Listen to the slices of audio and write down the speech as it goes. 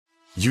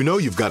You know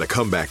you've got a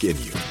comeback in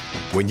you.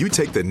 When you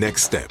take the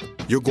next step,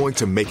 you're going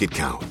to make it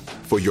count.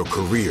 For your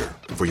career,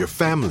 for your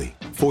family,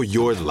 for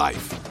your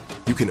life.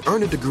 You can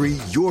earn a degree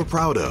you're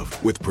proud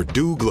of with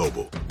Purdue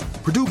Global.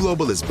 Purdue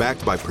Global is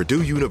backed by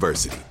Purdue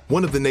University,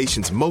 one of the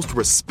nation's most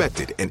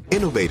respected and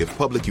innovative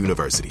public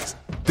universities.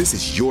 This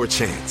is your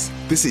chance.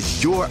 This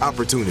is your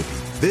opportunity.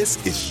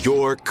 This is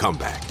your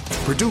comeback.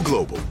 Purdue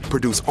Global,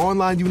 Purdue's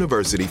online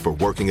university for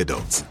working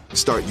adults.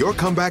 Start your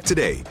comeback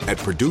today at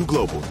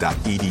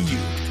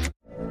purdueglobal.edu.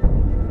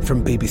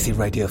 From BBC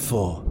Radio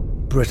 4,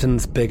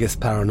 Britain's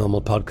biggest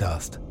paranormal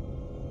podcast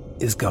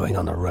is going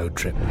on a road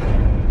trip.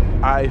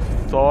 I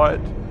thought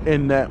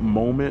in that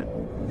moment,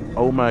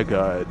 oh my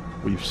God,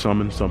 we've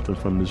summoned something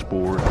from this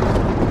board.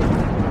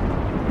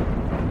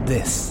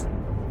 This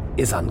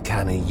is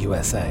Uncanny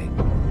USA.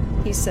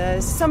 He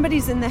says,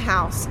 somebody's in the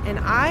house, and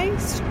I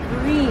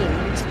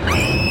screamed.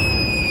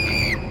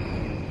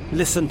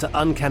 Listen to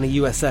Uncanny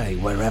USA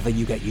wherever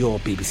you get your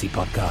BBC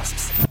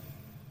podcasts,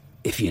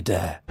 if you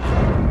dare.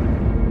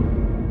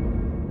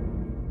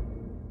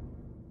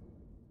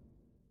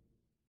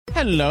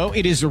 Hello,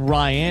 it is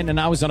Ryan, and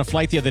I was on a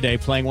flight the other day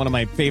playing one of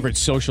my favorite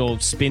social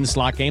spin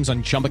slot games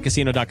on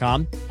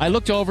ChumbaCasino.com. I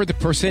looked over at the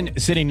person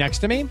sitting next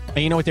to me, and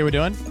you know what they were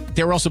doing?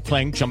 They were also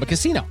playing Chumba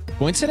Casino.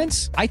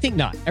 Coincidence? I think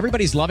not.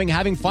 Everybody's loving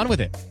having fun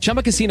with it.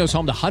 Chumba Casino is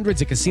home to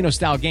hundreds of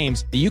casino-style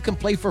games that you can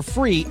play for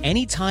free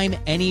anytime,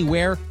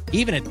 anywhere,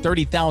 even at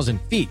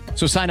 30,000 feet.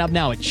 So sign up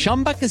now at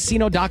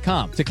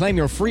ChumbaCasino.com to claim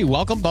your free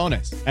welcome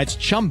bonus. That's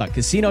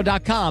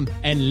ChumbaCasino.com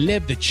and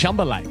live the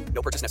Chumba life.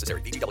 No purchase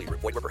necessary. VGW.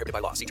 Void where prohibited by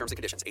law. See terms and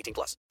conditions. 18+.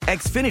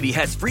 Xfinity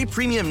has free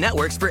premium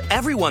networks for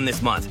everyone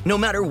this month, no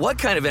matter what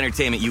kind of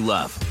entertainment you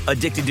love.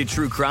 Addicted to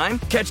true crime?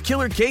 Catch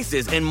killer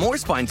cases and more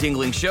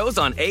spine-tingling shows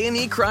on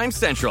A&E Crime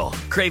Central.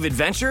 Crave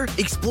adventure?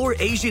 Explore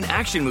Asian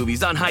action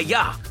movies on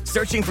Hi-YAH.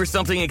 Searching for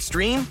something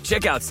extreme?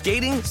 Check out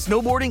skating,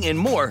 snowboarding, and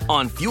more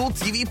on Fuel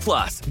TV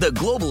Plus, the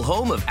global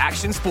home of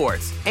action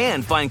sports.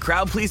 And find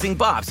crowd-pleasing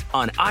bops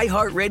on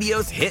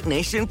iHeartRadio's Hit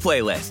Nation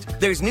playlist.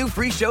 There's new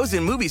free shows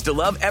and movies to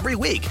love every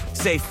week.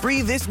 Say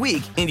free this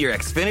week in your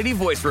Xfinity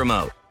voice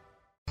remote.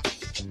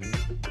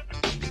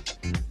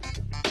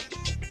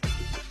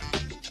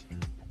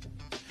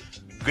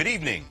 Good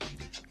evening.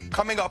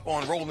 Coming up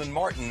on Roland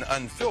Martin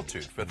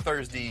Unfiltered for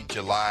Thursday,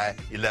 July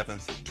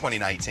 11th,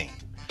 2019.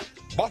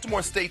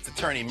 Baltimore State's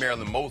Attorney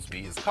Marilyn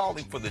Mosby is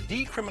calling for the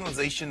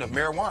decriminalization of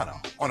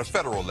marijuana on a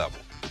federal level.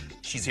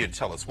 She's here to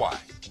tell us why.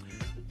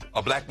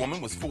 A black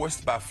woman was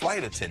forced by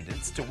flight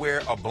attendants to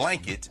wear a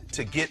blanket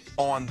to get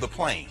on the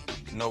plane.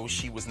 No,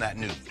 she was not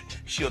nude.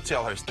 She'll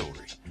tell her story.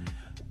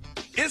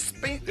 Is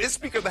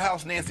Speaker of the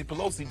House Nancy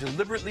Pelosi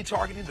deliberately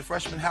targeting the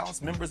freshman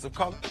House members of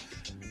color?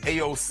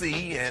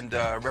 AOC and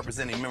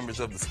representing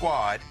members of the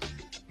squad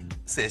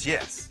says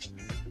yes.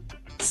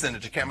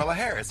 Senator Kamala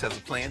Harris has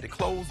a plan to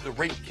close the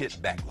rape kit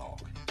backlog.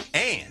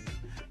 And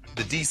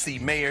the D.C.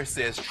 mayor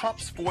says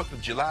Trump's 4th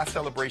of July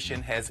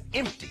celebration has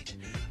emptied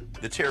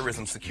the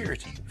terrorism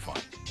security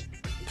fund.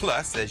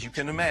 Plus, as you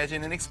can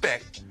imagine and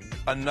expect,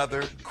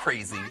 another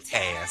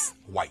crazy-ass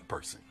white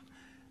person.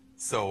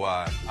 So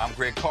I'm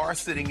Greg Carr,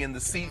 sitting in the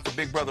seat for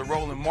Big Brother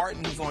Roland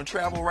Martin, who's on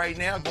travel right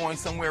now, going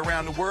somewhere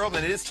around the world,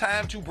 and it is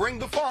time to bring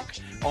the funk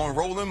on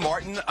Roland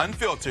Martin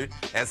Unfiltered.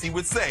 As he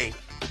would say,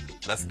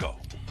 let's go.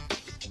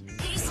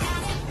 He's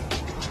got it.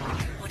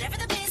 Whatever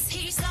the miss,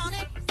 he's on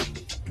it.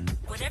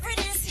 Whatever it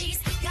is,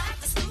 he's got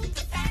the scoop,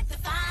 the fact, the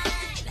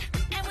find.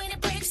 And when it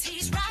breaks,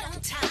 he's right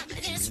on time, and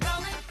it's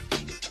rolling.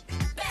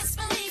 Best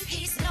believe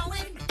he's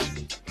knowing.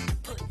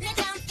 Putting it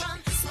down from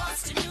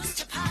sports to news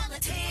to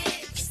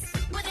politics.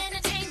 With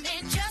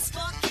entertainment just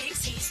for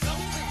kicks, he's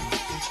rolling.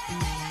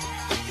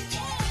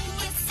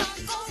 It's on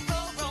go,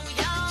 roll,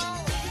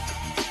 y'all.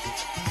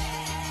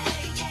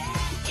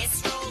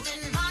 It's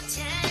Roland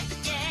Martin,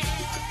 yeah.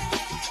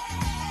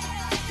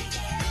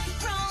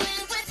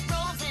 Rolling with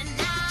Roland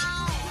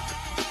now.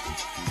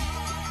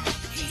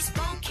 He's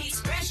funk, he's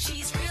fresh,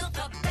 he's real,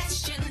 the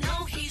best, you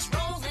know he's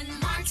Roland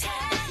Martin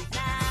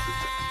now.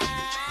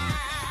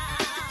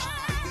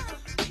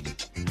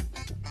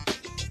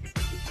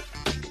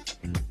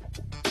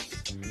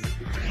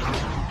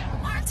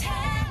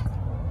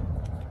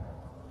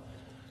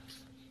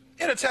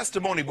 In a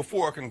testimony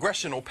before a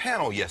congressional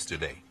panel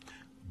yesterday,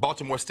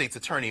 Baltimore State's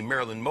Attorney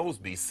Marilyn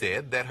Mosby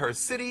said that her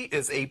city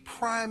is a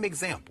prime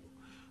example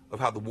of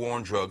how the war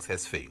on drugs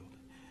has failed.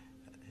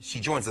 She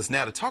joins us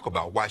now to talk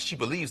about why she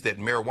believes that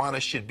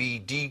marijuana should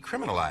be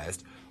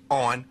decriminalized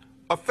on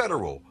a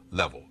federal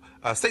level.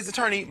 State's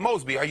Attorney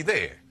Mosby, are you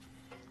there?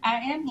 I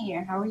am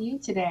here. How are you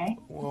today?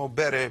 Well,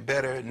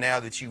 better now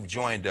that you've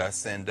joined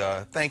us. And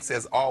thanks,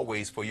 as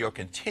always, for your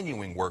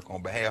continuing work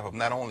on behalf of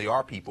not only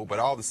our people, but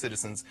all the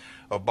citizens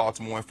of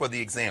Baltimore, and for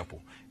the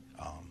example.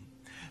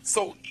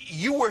 So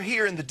you were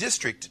here in the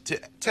district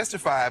to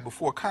testify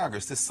before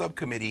Congress, this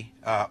subcommittee,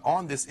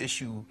 on this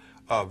issue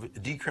of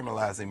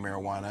decriminalizing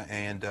marijuana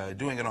and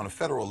doing it on a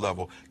federal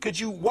level. Could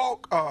you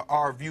walk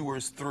our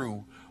viewers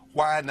through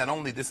why not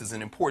only this is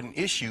an important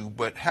issue,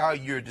 but how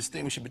you're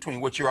distinguishing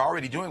between what you're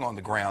already doing on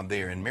the ground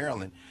there in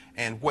Maryland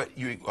and what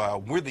you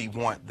really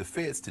want the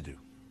feds to do.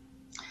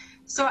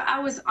 So I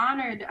was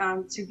honored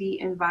to be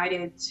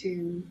invited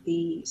to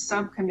the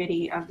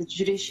subcommittee of the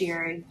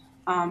Judiciary,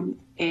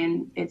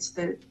 and it's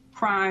the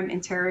Crime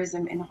and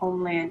Terrorism and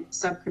Homeland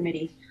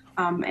Subcommittee,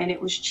 and it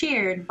was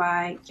chaired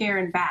by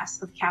Karen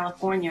Bass of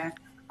California,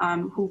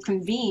 who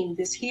convened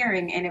this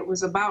hearing, and it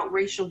was about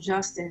racial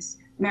justice,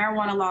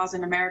 marijuana laws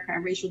in America,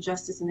 and racial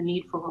justice and the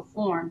need for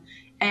reform.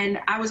 And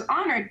I was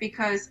honored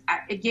because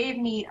it gave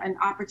me an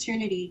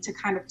opportunity to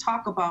kind of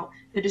talk about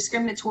the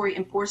discriminatory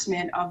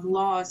enforcement of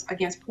laws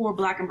against poor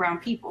Black and brown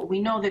people.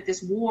 We know that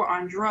this war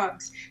on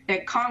drugs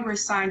that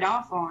Congress signed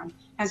off on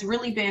has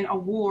really been a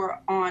war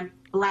on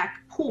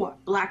poor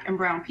Black and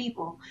brown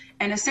people.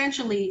 And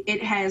essentially,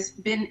 it has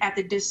been at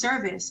the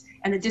disservice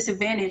and the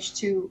disadvantage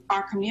to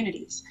our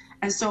communities.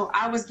 And so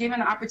I was given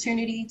an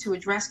opportunity to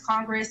address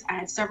Congress. I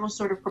had several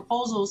sort of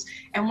proposals.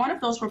 And one of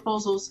those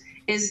proposals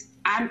is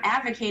I'm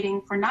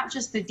advocating for not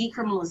just the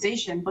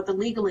decriminalization, but the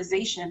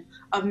legalization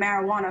of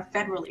marijuana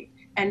federally.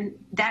 And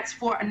that's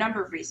for a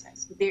number of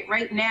reasons.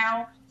 Right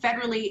now,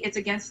 federally, it's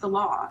against the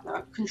law.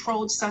 The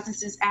Controlled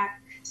Substances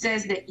Act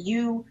says that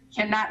you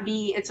cannot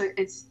be,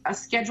 it's a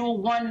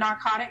Schedule I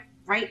narcotic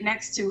right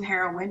next to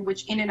heroin,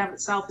 which in and of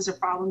itself is a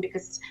problem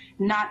because it's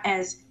not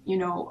as,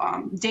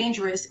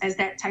 dangerous as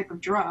that type of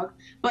drug.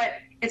 But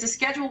it's a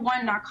Schedule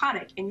I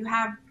narcotic, and you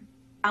have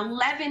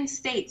 11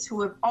 states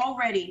who have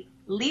already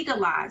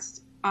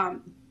legalized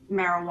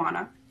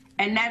marijuana,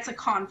 and that's a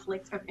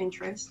conflict of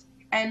interest.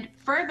 And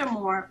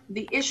furthermore,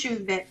 the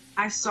issue that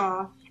I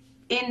saw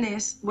in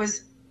this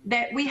was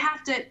that we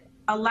have to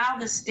allow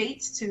the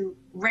states to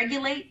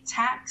regulate,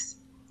 tax,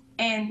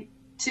 and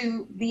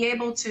to be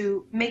able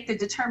to make the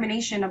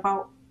determination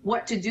about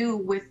what to do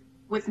with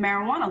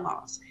marijuana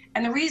laws.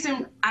 And the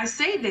reason I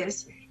say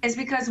this is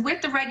because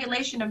with the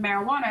regulation of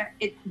marijuana,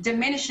 it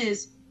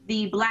diminishes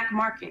the Black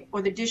market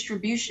or the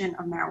distribution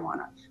of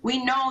marijuana.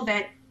 We know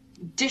that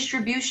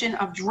distribution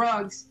of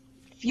drugs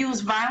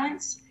fuels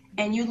violence.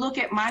 And you look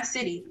at my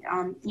city,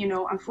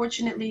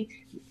 unfortunately,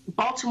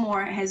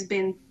 Baltimore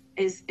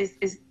is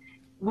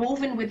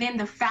woven within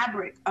the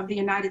fabric of the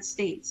United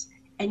States.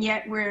 And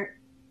yet we're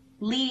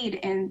lead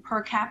in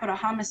per capita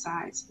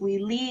homicides. We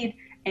lead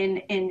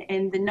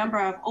in the number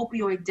of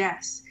opioid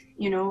deaths,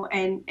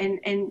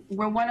 and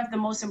we're one of the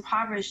most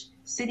impoverished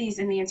cities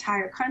in the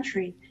entire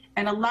country.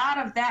 And a lot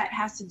of that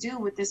has to do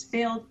with this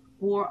failed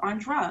war on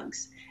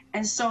drugs.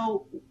 And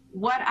so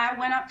what I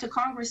went up to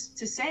Congress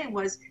to say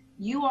was,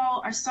 you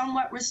all are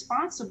somewhat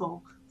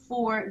responsible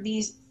for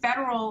these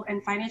federal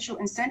and financial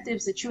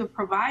incentives that you have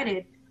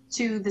provided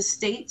to the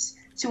states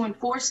to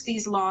enforce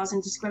these laws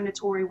in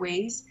discriminatory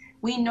ways.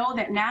 We know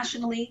that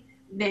nationally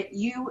that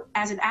you,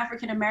 as an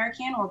African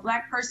American or a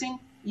Black person,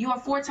 you are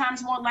 4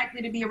 times more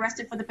likely to be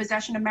arrested for the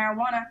possession of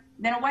marijuana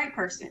than a white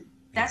person.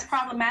 That's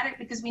problematic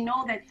because we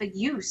know that the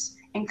use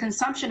and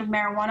consumption of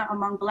marijuana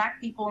among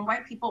Black people and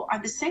white people are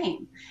the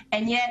same.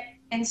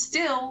 And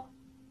still,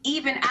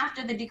 even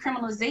after the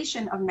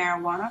decriminalization of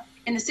marijuana,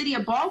 in the city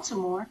of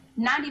Baltimore,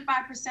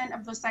 95%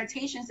 of the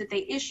citations that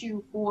they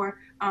issue for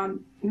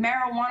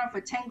marijuana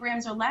for 10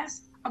 grams or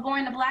less are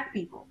going to Black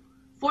people.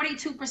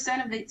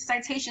 42% of the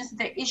citations that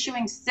they're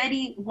issuing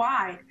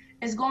citywide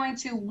is going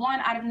to 1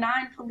 out of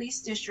 9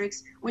 police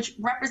districts, which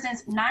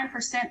represents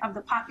 9% of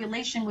the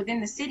population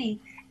within the city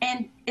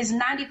and is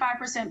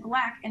 95%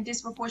 Black and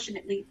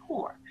disproportionately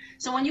poor.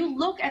 So when you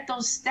look at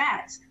those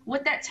stats,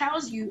 what that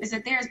tells you is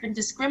that there has been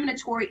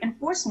discriminatory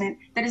enforcement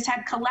that has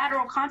had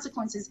collateral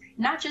consequences,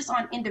 not just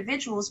on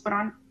individuals, but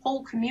on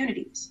whole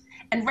communities.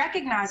 And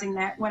recognizing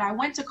that, what I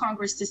went to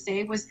Congress to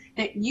say was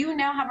that you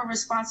now have a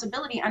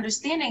responsibility,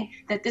 understanding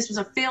that this was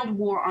a failed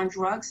war on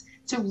drugs,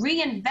 to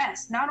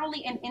reinvest not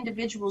only in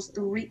individuals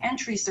through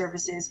reentry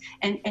services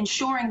and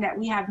ensuring that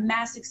we have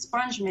mass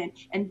expungement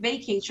and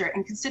vacatur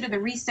and consider the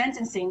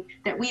resentencing,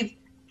 that we've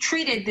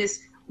treated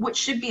this, what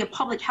should be a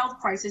public health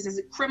crisis, as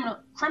it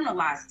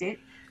criminalized it.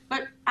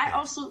 But I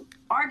also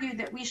argue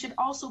that we should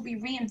also be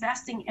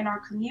reinvesting in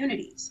our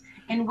communities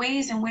in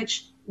ways in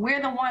which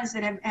we're the ones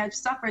that have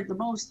suffered the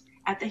most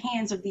at the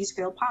hands of these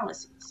failed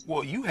policies.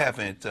 Well, you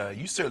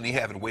certainly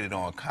haven't waited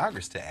on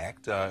Congress to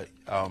act.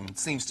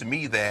 Seems to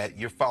me that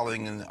you're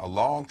following a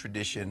long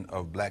tradition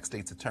of Black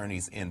state's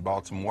attorneys in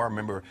Baltimore. I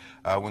remember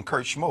when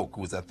Kurt Schmoke,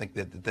 who was, I think,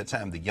 at that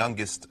time the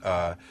youngest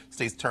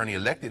state's attorney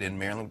elected in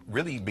Maryland,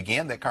 really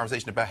began that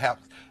conversation about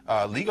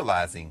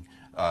legalizing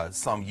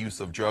some use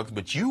of drugs.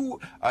 But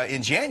you,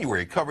 in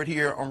January, covered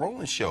here on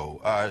Roland's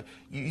show,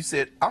 you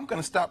said, I'm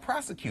going to stop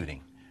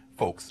prosecuting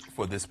folks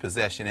for this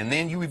possession. And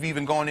then you've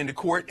even gone into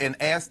court and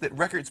asked that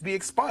records be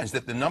expunged,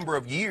 that the number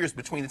of years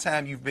between the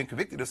time you've been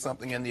convicted of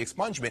something and the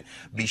expungement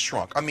be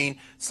shrunk. I mean,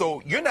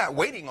 so you're not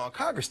waiting on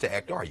Congress to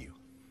act, are you?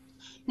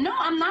 No,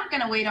 I'm not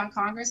going to wait on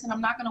Congress, and I'm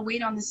not going to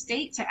wait on the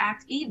state to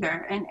act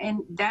either.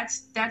 And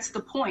that's the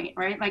point,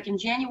 right? Like in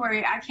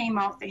January, I came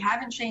out, they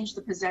haven't changed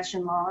the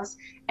possession laws,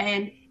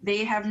 and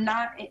they have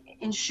not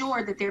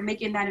ensured that they're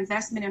making that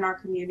investment in our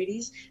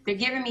communities. They're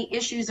giving me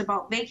issues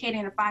about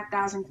vacating the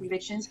 5,000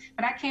 convictions.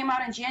 But I came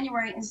out in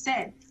January and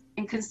said,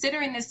 in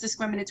considering this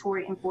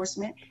discriminatory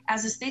enforcement,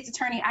 as a state's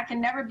attorney, I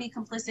can never be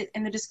complicit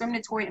in the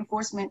discriminatory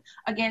enforcement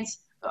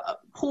against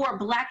poor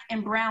Black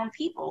and brown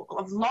people,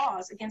 of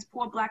laws against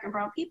poor Black and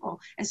brown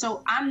people. And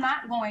so I'm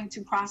not going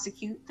to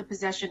prosecute the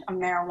possession of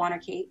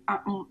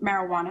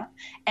marijuana.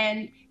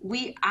 And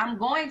I'm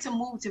going to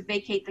move to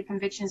vacate the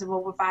convictions of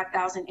over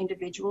 5,000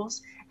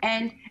 individuals.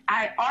 And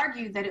I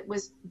argued that it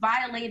was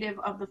violative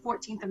of the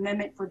 14th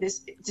Amendment for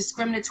this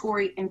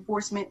discriminatory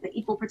enforcement, the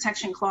Equal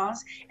Protection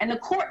Clause. And the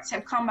courts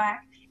have come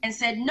back and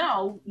said,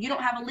 no, you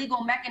don't have a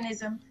legal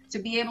mechanism to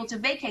be able to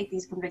vacate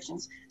these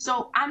convictions.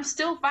 So I'm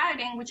still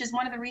fighting, which is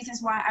one of the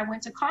reasons why I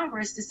went to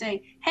Congress to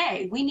say,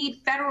 hey, we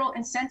need federal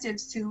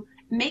incentives to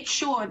make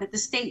sure that the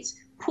states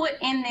put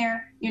in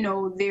their,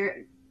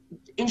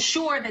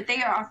 ensure that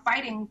they are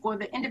fighting for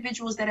the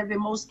individuals that have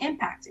been most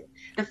impacted.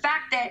 The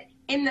fact that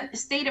in the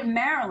state of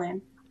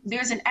Maryland,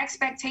 there's an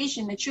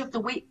expectation that you have to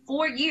wait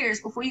 4 years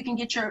before you can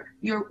get your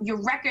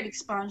record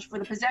expunged for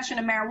the possession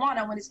of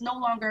marijuana when it's no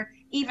longer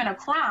even a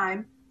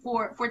crime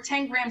for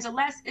 10 grams or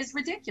less is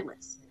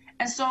ridiculous.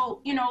 And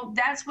so,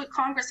 that's what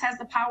Congress has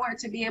the power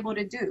to be able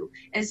to do,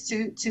 is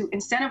to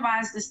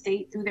incentivize the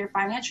state through their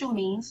financial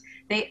means.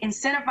 They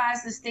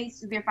incentivize the states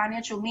through their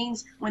financial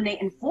means when they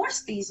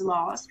enforce these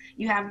laws.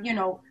 You have,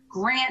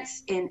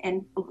 grants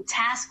and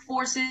task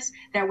forces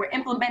that were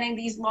implementing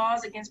these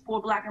laws against poor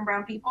Black and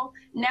brown people.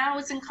 Now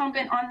it's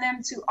incumbent on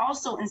them to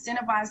also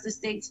incentivize the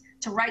states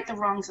to right the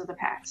wrongs of the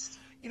past.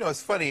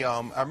 It's funny.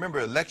 I remember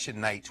election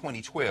night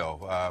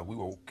 2012. We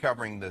were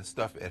covering the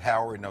stuff at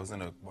Howard, and I was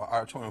in an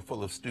auditorium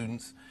full of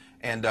students.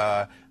 And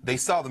they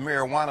saw the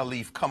marijuana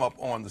leaf come up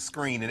on the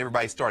screen, and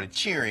everybody started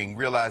cheering,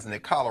 realizing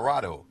that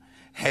Colorado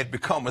had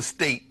become a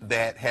state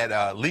that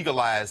had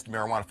legalized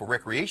marijuana for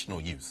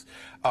recreational use.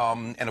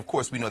 And of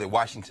course, we know that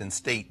Washington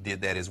State did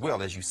that as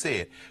well, as you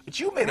said. But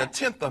you made a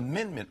 10th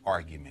Amendment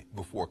argument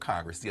before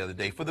Congress the other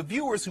day. For the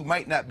viewers who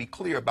might not be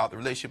clear about the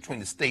relationship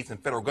between the states and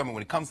federal government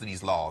when it comes to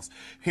these laws,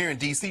 here in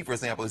D.C., for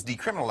example, it's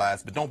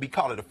decriminalized, but don't be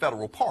called it a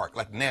federal park,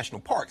 like the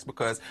national parks,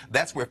 because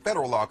that's where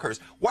federal law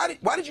occurs. Why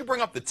did you bring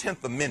up the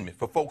 10th Amendment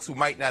for folks who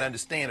might not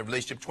understand the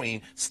relationship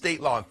between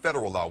state law and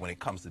federal law when it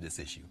comes to this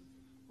issue?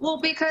 Well,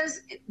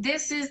 because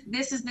this is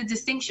the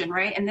distinction,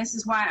 right? And this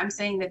is why I'm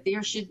saying that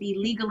there should be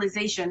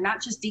legalization,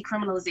 not just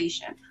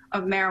decriminalization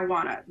of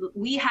marijuana.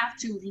 We have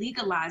to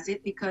legalize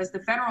it because the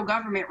federal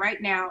government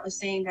right now is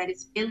saying that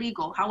it's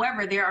illegal.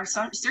 However, there are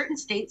some certain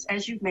states,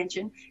 as you've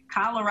mentioned,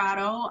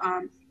 Colorado,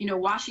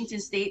 Washington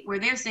State, where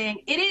they're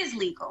saying it is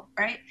legal,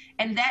 right?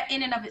 And that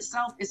in and of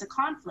itself is a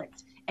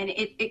conflict. And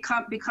it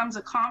becomes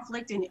a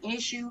conflict and an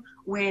issue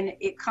when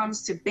it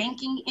comes to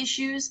banking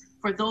issues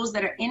for those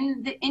that are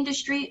in the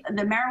industry,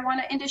 the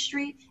marijuana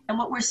industry. And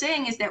what we're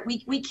saying is that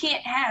we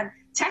can't have,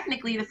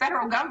 technically the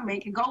federal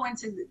government can go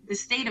into the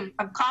state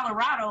of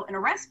Colorado and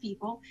arrest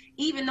people,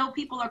 even though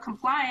people are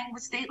complying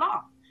with state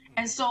law.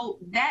 And so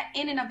that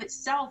in and of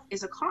itself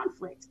is a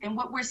conflict. And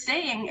what we're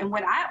saying, and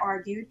what I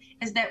argued,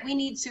 is that we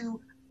need to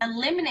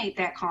eliminate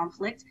that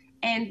conflict,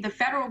 and the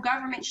federal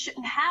government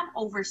shouldn't have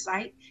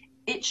oversight.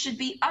 It should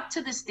be up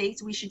to the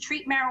states. We should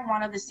treat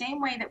marijuana the same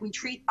way that we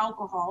treat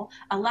alcohol,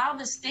 allow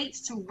the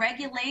states to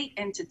regulate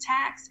and to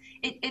tax.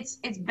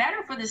 It's better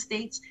for the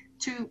states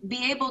to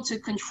be able to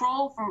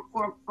control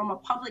from a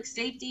public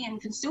safety and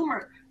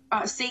consumer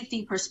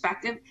safety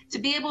perspective, to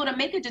be able to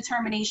make a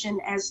determination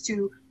as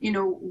to,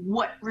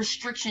 what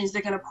restrictions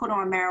they're going to put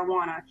on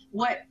marijuana,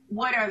 what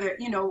are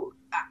the,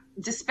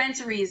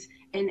 dispensaries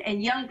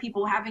and young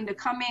people having to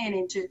come in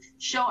and to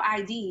show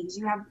IDs.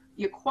 You have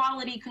your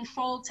quality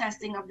control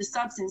testing of the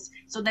substance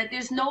so that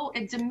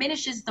it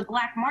diminishes the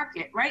black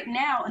market. Right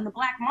now in the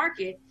black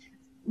market,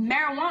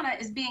 marijuana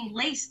is being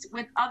laced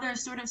with other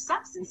sort of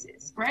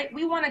substances, right?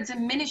 We want to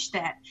diminish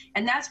that.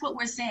 And that's what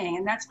we're saying.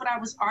 And that's what I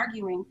was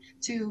arguing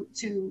to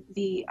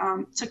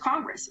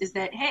Congress, is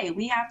that, hey,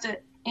 we have to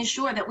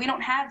ensure that we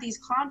don't have these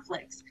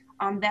conflicts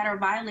that are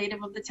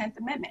violative of the 10th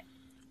Amendment.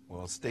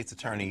 Well, State's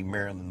Attorney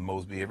Marilyn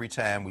Mosby, every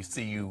time we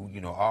see you,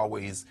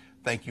 always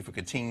thank you for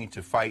continuing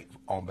to fight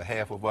on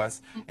behalf of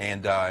us.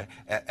 And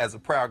as a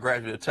proud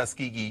graduate of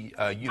Tuskegee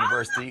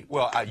University,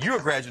 you're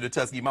a graduate of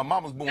Tuskegee. My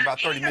mom was born about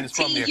 30 minutes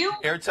from there.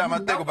 Every time I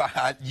think about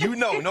it,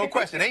 no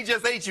question. Ain't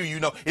just HU,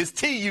 it's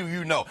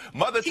TU,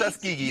 Mother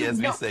Tuskegee, as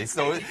we say.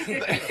 So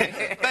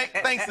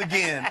thanks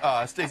again,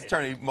 State's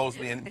Attorney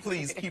Mosby. And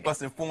please keep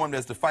us informed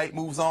as the fight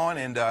moves on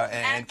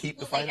and keep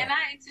the fight on. And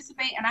I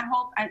anticipate and I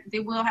hope they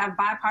will have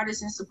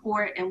bipartisan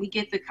support, and we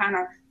get the kind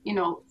of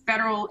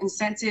federal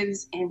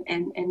incentives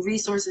and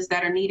resources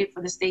that are needed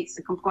for the states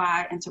to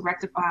comply and to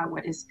rectify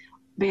what has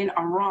been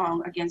a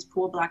wrong against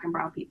poor Black and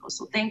brown people.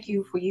 So thank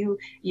you for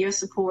your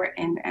support,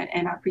 and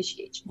I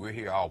appreciate you. We're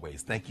here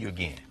always. Thank you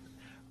again.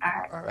 All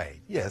right. All right.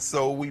 Yeah,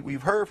 so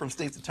we've heard from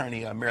State's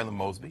Attorney Marilyn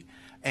Mosby.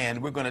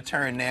 And we're going to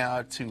turn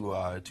now to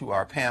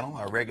our panel,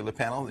 our regular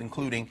panel,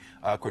 including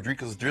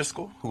Quadricus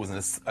Driscoll, who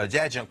is an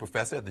adjunct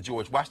professor at the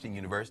George Washington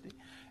University,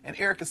 and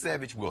Erica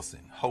Savage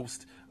Wilson,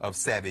 host of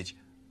Savage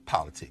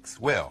Politics.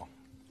 Well,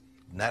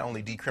 not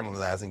only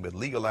decriminalizing, but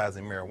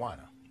legalizing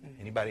marijuana.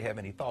 Anybody have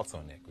any thoughts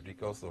on that?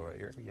 Quadricus or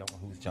Erica, y'all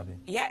who's jumping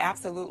in? Yeah,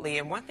 absolutely.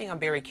 And one thing I'm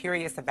very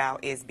curious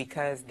about is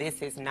because this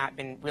has not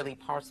been really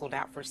parceled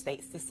out for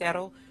states to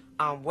settle,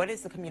 what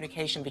is the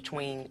communication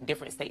between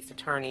different states'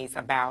 attorneys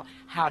about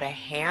how to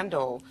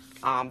handle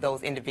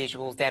those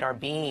individuals that are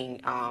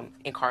being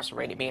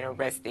incarcerated, being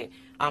arrested?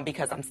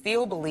 Because I'm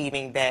still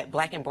believing that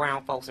black and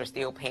brown folks are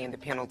still paying the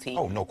penalty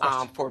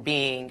for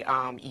being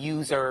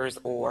users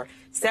or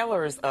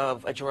sellers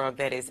of a drug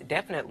that has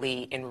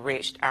definitely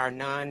enriched our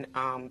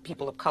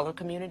non-people of color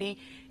community.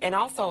 And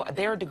also,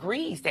 there are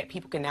degrees that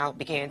people can now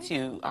begin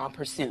to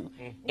pursue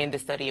in the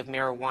study of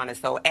marijuana.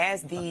 So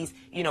as these,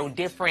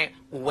 different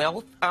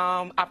wealth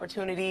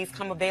opportunities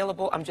come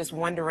available, I'm just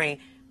wondering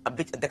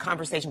the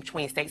conversation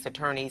between states'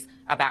 attorneys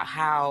about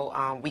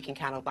how we can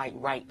kind of like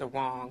right the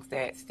wrongs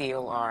that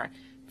still are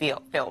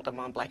felt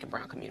among black and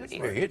brown communities.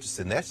 That's very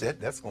interesting.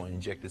 That's going to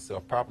inject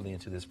itself properly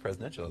into this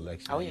presidential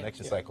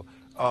election cycle.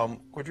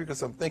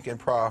 Quadricus, I'm thinking,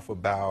 Prof,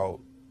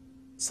 about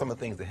some of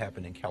the things that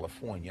happened in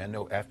California. I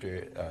know after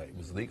it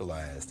was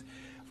legalized,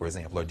 for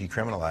example, or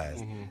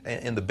decriminalized,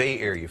 in the Bay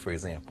Area, for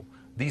example,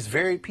 these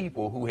very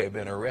people who have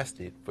been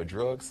arrested for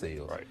drug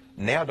sales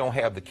now don't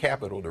have the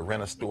capital to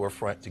rent a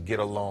storefront, to get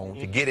a loan,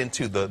 to get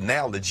into the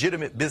now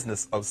legitimate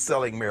business of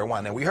selling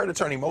marijuana. Now, we heard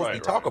Attorney Mosby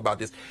talk about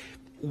this.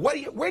 Where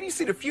do you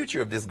see the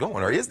future of this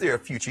going? Or is there a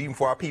future even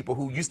for our people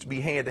who used to be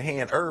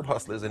hand-to-hand herb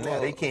hustlers and now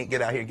they can't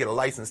get out here and get a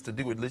license to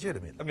do it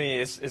legitimately? I mean,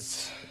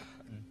 it's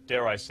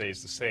dare I say,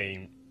 it's the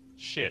same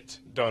shit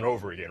done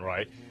over again,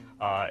 right?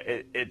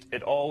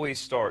 It always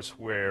starts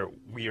where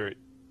we are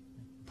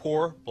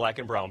poor black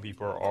and brown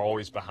people are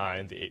always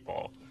behind the eight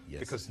ball.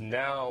 Because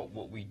now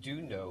what we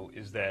do know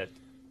is that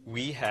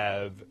we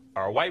have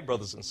our white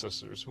brothers and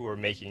sisters who are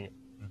making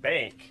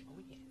bank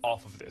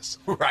off of this.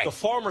 The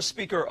former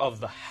Speaker of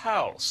the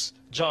House,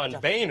 John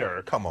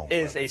Boehner,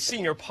 is a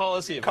senior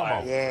policy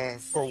advisor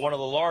for one of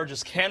the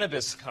largest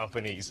cannabis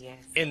companies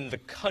in the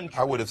country.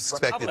 I would have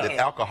suspected that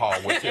alcohol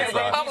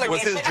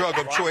was his drug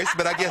of choice,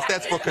 but I guess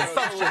that's for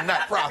consumption,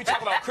 not profit. We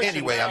talk about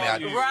Christian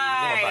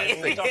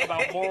values, we talk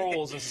about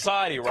morals and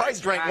society. Price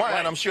drank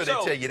wine, I'm sure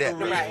they'll tell you that.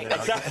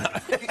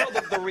 Exactly.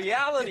 So the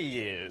reality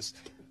is,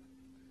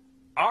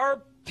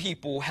 our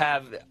people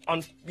have,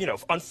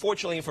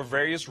 unfortunately, for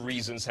various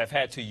reasons, have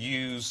had to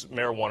use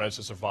marijuana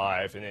to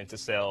survive and to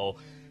sell,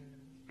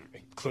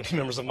 including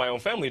members of my own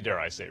family, dare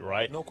I say,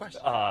 right? No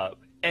question.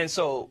 And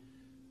so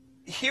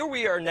here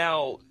we are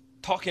now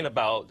talking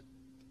about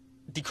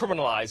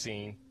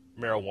decriminalizing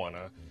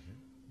marijuana.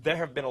 There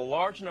have been a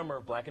large number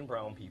of black and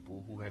brown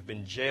people who have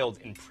been jailed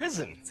in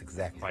prison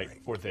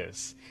for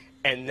this.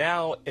 And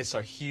now it's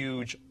a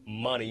huge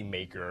money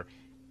maker.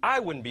 I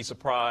wouldn't be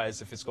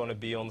surprised if it's going to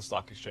be on the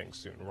stock exchange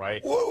soon,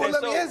 right? Well,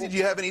 let me ask you, do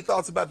you have any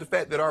thoughts about the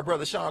fact that our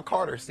brother Sean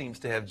Carter seems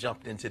to have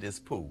jumped into this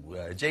pool?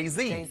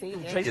 Jay-Z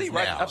is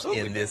now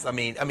in this. I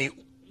mean,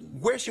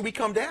 where should we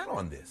come down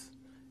on this?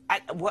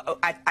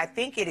 I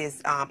think it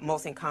is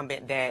most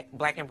incumbent that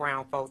black and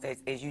brown folks,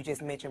 as you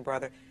just mentioned,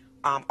 brother,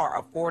 are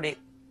afforded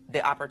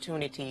the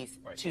opportunities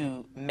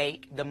to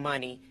make the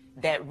money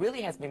that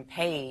really has been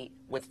paid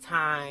with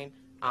time,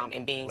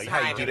 and being how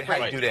you do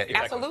that?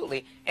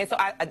 Absolutely. And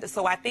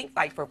so I think,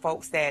 like, for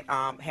folks that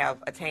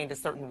have attained a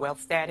certain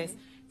wealth status,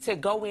 to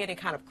go in and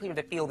kind of clear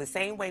the field the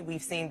same way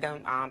we've seen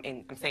them,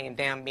 and I'm saying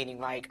them meaning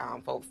like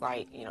folks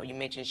like, you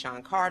mentioned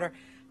Sean Carter,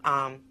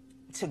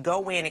 to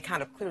go in and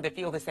kind of clear the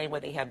field the same way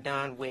they have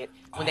done with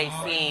when they've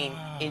seen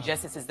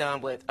injustices done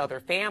with other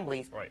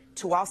families,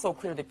 to also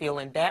clear the field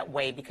in that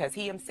way, because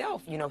he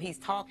himself, he's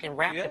talked and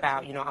rapped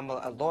about, I'm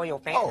a loyal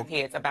fan of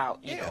his, about,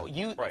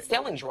 you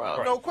selling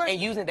drugs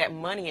and using that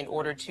money in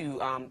order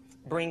to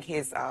bring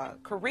his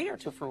career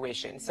to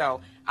fruition. So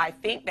I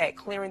think that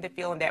clearing the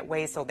field in that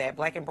way so that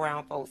black and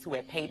brown folks who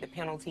have paid the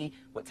penalty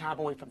with time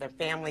away from their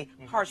family,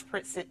 harsh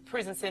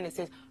prison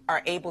sentences,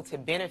 are able to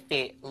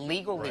benefit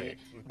legally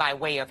by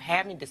way of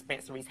having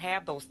dispensaries,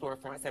 have those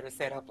storefronts that are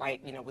set up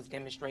like, was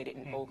demonstrated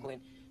in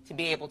Oakland, to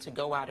be able to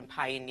go out and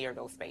pioneer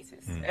those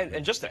spaces.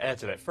 And just to add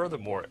to that,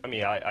 furthermore, I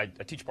mean, I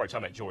teach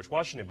part-time at George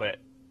Washington, but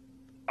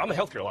I'm a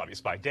healthcare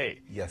lobbyist by day.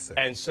 Yes, sir.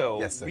 And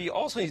so we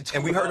also need to talk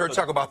and we heard her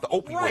talk about the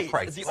opioid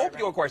crisis. The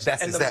opioid crisis.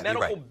 That's and exactly the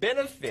medical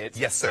benefits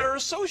that are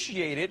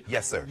associated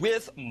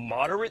with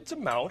moderate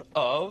amount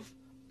of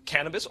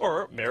cannabis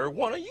or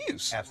marijuana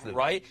use. Absolutely.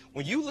 Right?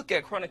 When you look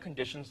at chronic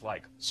conditions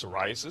like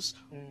psoriasis,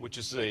 which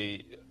is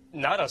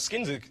not a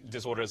skin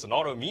disorder, it's an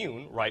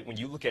autoimmune, right? When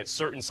you look at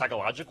certain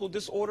psychological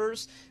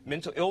disorders,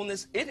 mental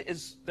illness,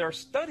 there are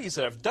studies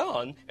that have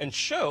done and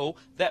show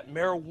that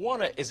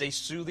marijuana is a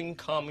soothing,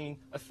 calming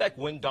effect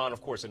when done,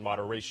 of course, in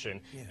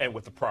moderation and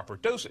with the proper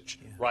dosage,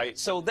 right?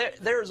 So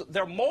there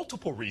are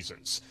multiple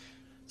reasons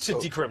to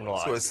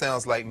decriminalize. So it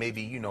sounds like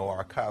maybe, you know,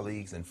 our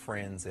colleagues and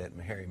friends at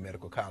Meharry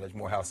Medical College,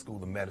 Morehouse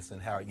School of Medicine,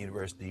 Howard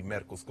University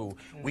Medical School,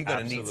 we're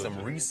going to need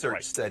some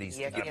research studies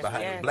to get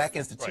behind it. Black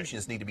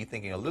institutions need to be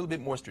thinking a little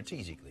bit more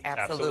strategically.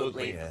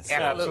 Absolutely. Yes.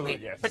 Absolutely.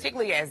 Yes.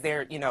 Particularly as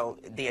they're, you know,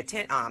 the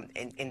intent,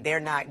 and they're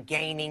not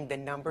gaining the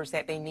numbers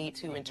that they need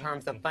to in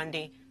terms of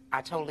funding. I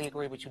totally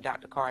agree with you,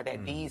 Dr. Carr,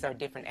 that these are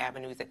different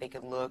avenues that they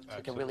can look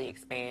to really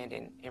expand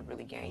and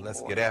really gain. Well, let's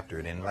more. get after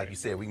it. And like you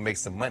said, we can make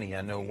some money.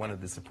 I know one of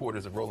the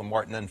supporters of Roland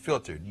Martin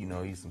Unfiltered, you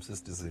know, some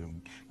sisters are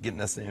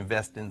getting us to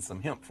invest in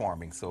some hemp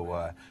farming.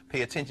 So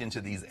pay attention to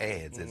these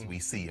ads as we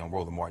see on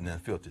Roland Martin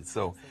Unfiltered.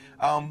 So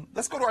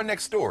let's go to our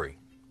next story.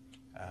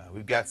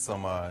 We've got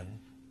some, I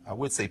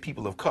would say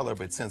people of color,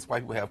 but since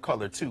white people have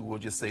color too, we'll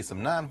just say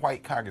some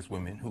non-white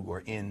congresswomen who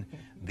are in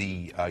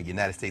the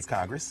United States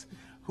Congress,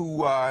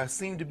 who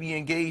seem to be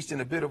engaged in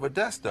a bit of a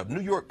dust-up.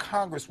 New York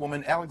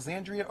Congresswoman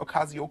Alexandria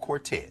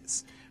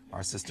Ocasio-Cortez,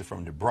 our sister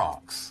from the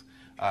Bronx,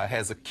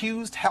 has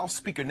accused House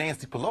Speaker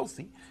Nancy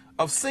Pelosi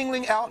of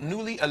singling out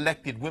newly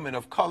elected women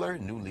of color,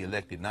 newly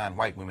elected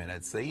non-white women,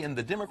 I'd say, in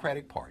the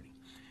Democratic Party.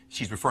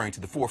 She's referring to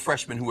the 4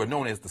 freshmen who are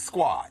known as the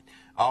Squad.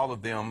 All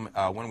of them,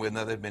 one way or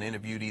another, have been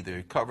interviewed,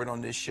 either covered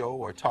on this show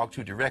or talked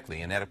to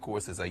directly. And that, of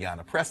course, is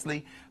Ayanna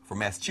Pressley from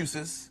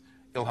Massachusetts,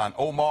 Ilhan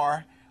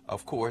Omar,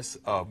 of course,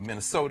 of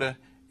Minnesota,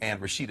 and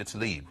Rashida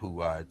Tlaib,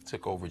 who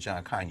took over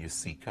John Conyers'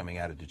 seat coming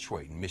out of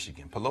Detroit in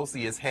Michigan.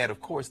 Pelosi has had,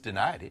 of course,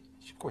 denied it.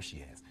 Of course she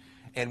has.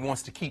 And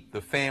wants to keep the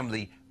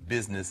family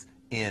business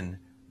in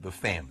the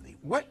family.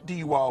 What do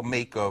you all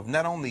make of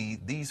not only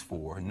these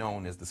 4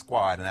 known as the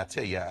Squad, and I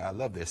tell you, I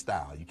love their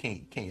style. You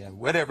can't,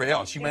 whatever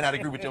else. You may not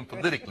agree with them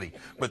politically,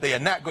 but they are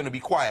not going to be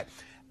quiet.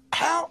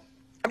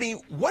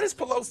 What is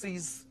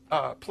Pelosi's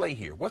play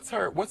here? What's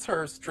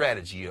her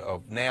strategy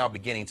of now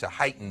beginning to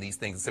heighten these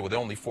things and say, well, there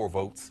are only 4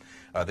 votes.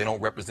 They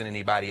don't represent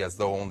anybody, as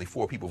though only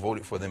 4 people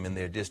voted for them in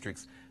their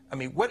districts. I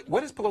mean,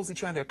 what is Pelosi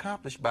trying to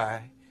accomplish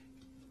by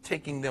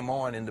taking them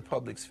on in the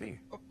public sphere?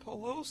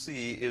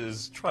 Pelosi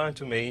is trying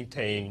to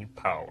maintain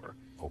power.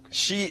 Okay.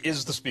 She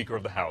is the Speaker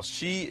of the House.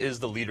 She is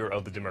the leader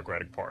of the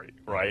Democratic Party,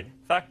 right?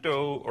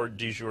 Facto or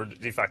de jure,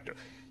 de facto.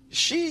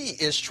 She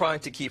is trying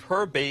to keep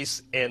her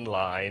base in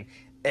line,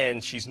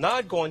 and she's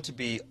not going to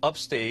be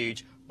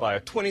upstage by a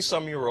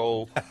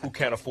 20-some-year-old who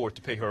can't afford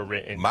to pay her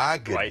rent in,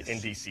 right, in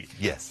D.C.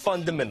 Yes.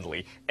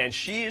 Fundamentally. And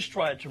she is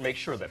trying to make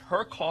sure that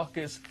her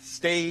caucus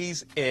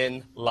stays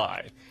in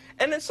line.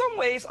 And in some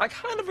ways, I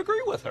kind of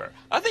agree with her.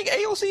 I think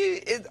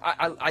AOC is,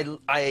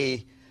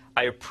 I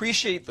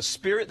appreciate the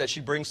spirit that she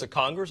brings to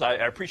Congress. I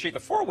appreciate the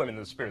 4 women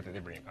in the spirit that they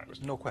bring in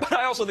Congress. No question. But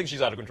I also think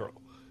she's out of control.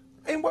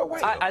 In what way?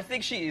 I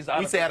think she is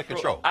out of control. We say out of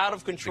control. Out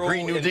of control. The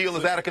Green New Deal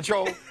is out of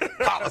control.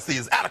 Policy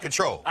is out of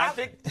control. I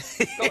think.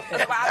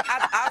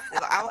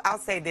 I'll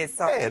say this.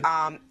 So,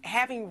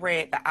 having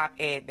read the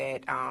op-ed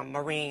that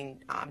Maureen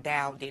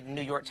Dowd did in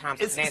New York Times,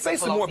 say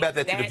some more about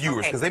that to the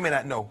viewers, because they may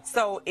not know.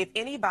 So, if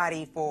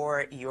anybody,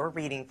 for your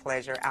reading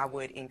pleasure, I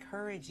would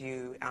encourage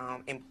you,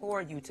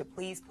 implore you to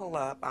please pull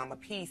up a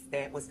piece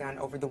that was done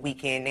over the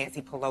weekend.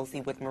 Nancy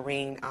Pelosi with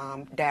Maureen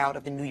Dowd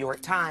of the New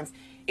York Times.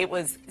 It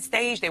was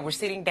staged. They were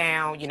sitting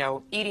down, you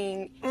know,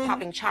 eating,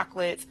 popping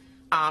chocolates,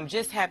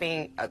 just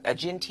having a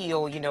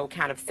genteel, you know,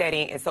 kind of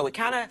setting. And so it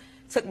kind of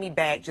took me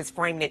back, just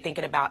framing it,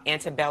 thinking about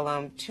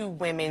antebellum, 2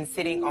 women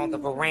sitting on the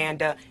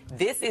veranda.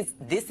 This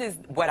is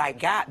what I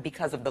got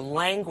because of the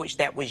language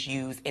that was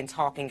used in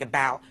talking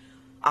about.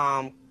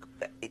 And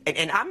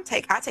I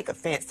take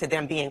offense to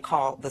them being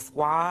called the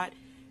Squad.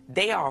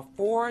 They are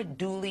 4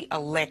 duly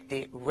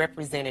elected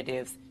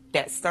representatives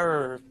that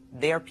serve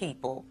their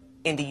people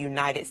in the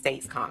United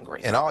States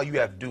Congress. And all you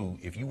have to do,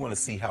 if you want to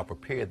see how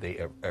prepared they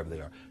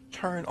are,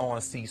 turn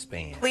on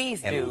C-SPAN.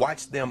 Please and do.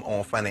 watch them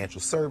on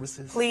financial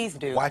services. Please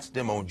do. Watch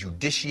them on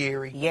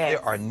judiciary. Yes.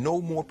 They are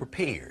no more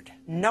prepared.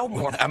 No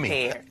more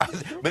prepared.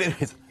 But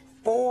anyways,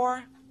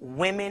 4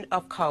 women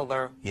of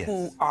color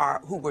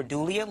who were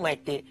duly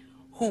elected,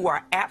 who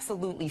are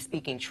absolutely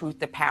speaking truth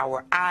to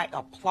power. I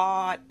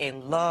applaud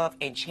and love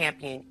and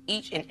champion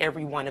each and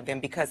every one of them,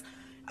 because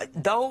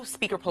though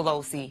Speaker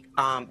Pelosi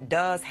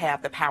does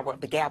have the power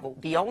of the gavel,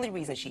 the only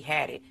reason she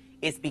had it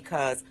is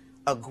because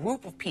a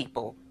group of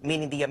people,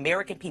 meaning the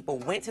American people,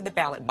 went to the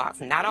ballot box,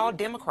 not all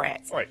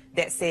Democrats,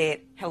 that said,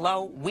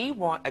 hello, we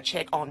want a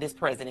check on this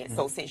president.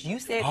 So since you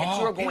said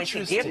that you're going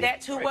to give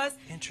that to us,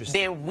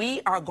 then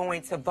we are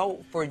going to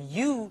vote for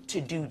you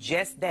to do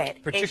just that.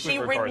 And she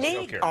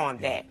reneged on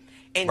that.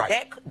 And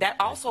that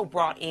also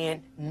brought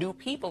in new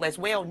people as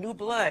well, new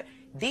blood.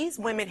 These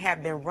women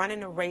have been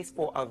running a race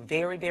for a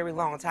very, very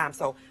long time.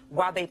 So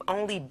while they've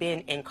only been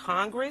in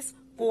Congress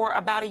for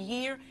about a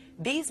year,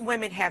 these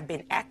women have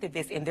been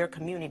activists in their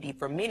community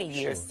for many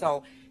years.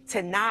 So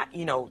to not,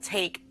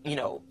 take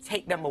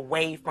them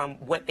away from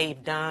what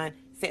they've done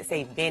since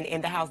they've been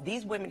in the House,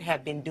 these women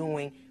have been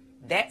doing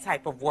that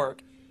type of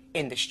work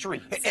in the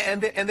streets.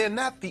 And they're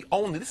not the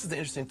only. This is the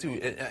interesting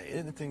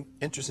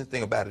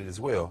thing about it as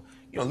well.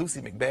 You know,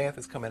 Lucy McBath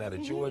is coming out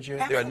of Georgia.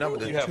 Absolutely. There are a number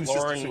of You the have two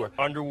sisters Lauren who are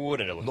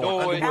Underwood in Illinois.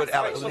 Lauren Underwood,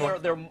 Right, so Illinois.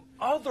 there are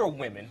other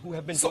women who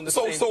have been doing the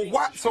same So thing.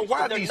 why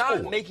But they're these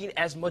not four? making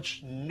as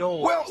much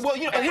noise. Well,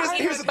 you know, And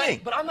here's the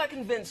thing. But I'm not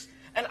convinced.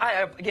 And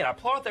I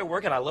applaud their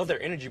work and I love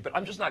their energy, but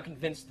I'm just not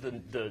convinced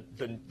the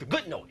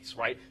good noise,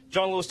 right?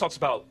 John Lewis talks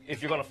about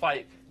if you're going to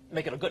fight,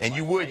 make it a good And fight.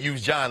 you would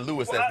use John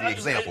Lewis as the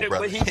example,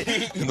 brother.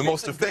 The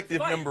most effective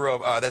member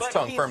of that's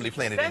tongue firmly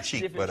planted in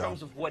cheek. In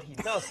terms of what he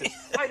does, his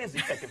fight is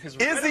effective. His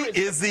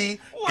Is he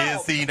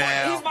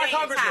now? He's my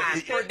congressman.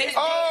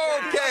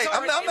 Okay,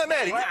 I'm not mad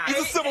at him. He's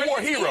a Civil War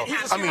hero.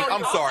 I mean,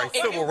 I'm sorry,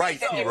 civil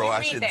rights hero.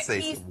 I shouldn't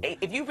say.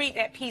 If you read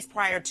that piece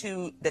prior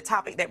to the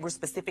topic that we're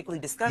specifically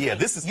discussing,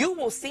 you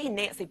will see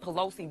Nancy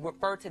Pelosi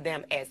refer to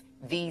them as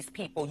these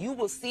people. You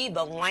will see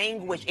the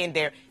language in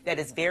there that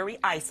is very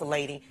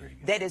isolating,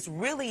 that is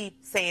really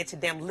saying to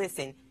them,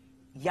 listen,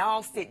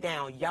 y'all sit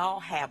down, y'all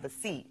have a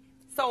seat.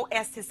 So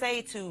as to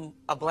say to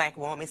a black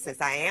woman,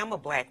 since I am a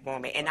black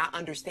woman and I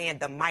understand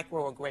the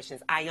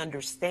microaggressions, I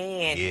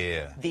understand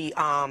the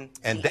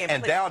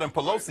and Dowd and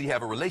Pelosi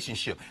have a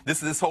relationship.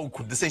 This is this whole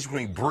distinction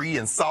between brie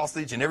and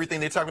sausage and everything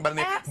they're talking about in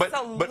there. But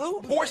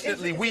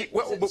fortunately,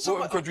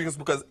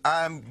 because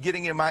I'm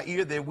getting in my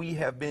ear that we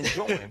have been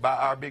joined by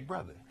our big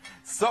brother.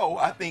 So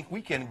I think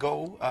we can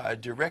go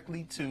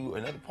directly to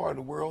another part of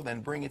the world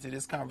and bring into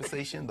this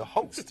conversation the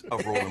host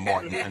of Roland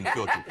Martin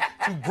Unfiltered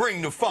to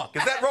bring the funk.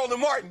 Is that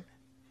Roland Martin?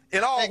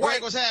 In all Greg,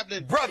 white, what's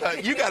happening?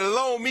 Brother, you got to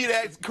loan me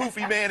that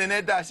Koofy man and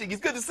that dashiki. It's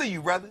good to see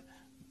you, brother.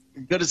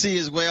 Good to see you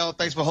as well.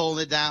 Thanks for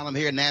holding it down. I'm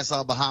here in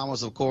Nassau,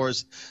 Bahamas, of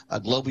course,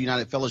 Global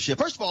United Fellowship.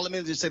 First of all, let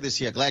me just say this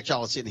here. Glad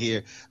y'all are sitting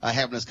here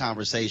having this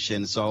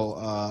conversation. So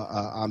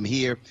I'm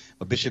here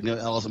with Bishop Neil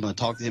Ellis. I'm going to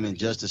talk to him in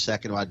just a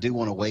second. I do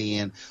want to weigh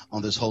in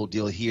on this whole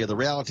deal here. The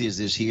reality is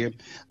this here.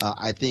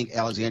 I think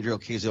Alexandria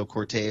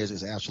Ocasio-Cortez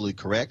is absolutely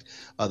correct.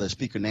 The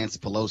Speaker, Nancy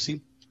Pelosi,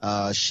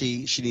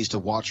 she needs to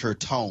watch her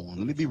tone.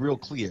 Let me be real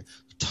clear.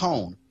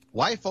 Tone.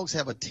 White folks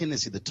have a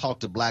tendency to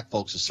talk to black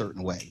folks a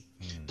certain way.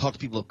 Talk to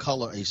people of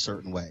color a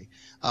certain way.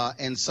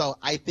 And so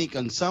I think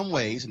in some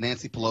ways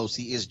Nancy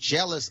Pelosi is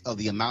jealous of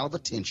the amount of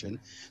attention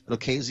that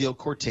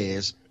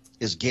Ocasio-Cortez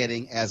is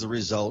getting as a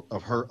result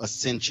of her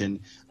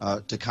ascension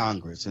to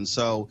Congress. And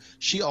so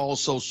she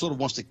also sort of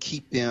wants to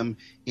keep them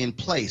in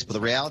place. But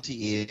the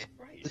reality is,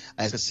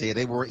 as I said,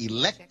 they were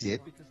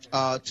elected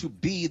to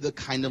be the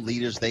kind of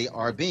leaders they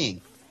are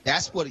being.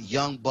 That's what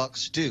young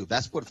bucks do.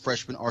 That's what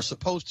freshmen are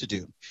supposed to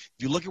do. If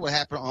you look at what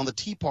happened on the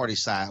Tea Party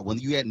side, when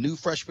you had new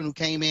freshmen who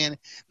came in,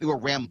 they were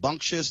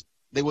rambunctious.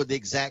 They were the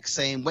exact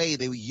same way.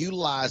 They would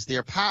utilize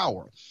their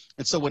power.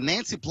 And so what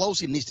Nancy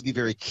Pelosi needs to be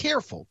very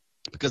careful,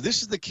 because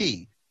this is the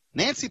key.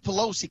 Nancy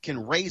Pelosi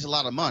can raise a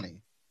lot of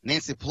money.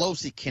 Nancy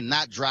Pelosi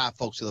cannot drive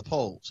folks to the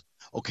polls.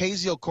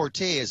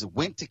 Ocasio-Cortez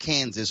went to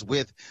Kansas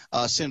with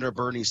Senator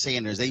Bernie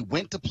Sanders. They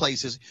went to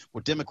places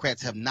where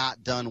Democrats have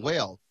not done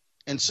well.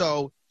 And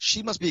so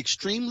she must be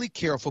extremely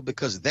careful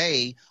because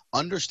they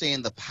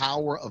understand the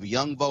power of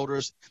young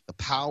voters, the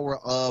power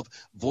of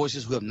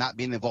voices who have not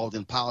been involved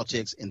in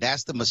politics. And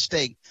that's the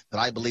mistake that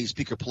I believe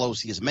Speaker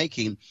Pelosi is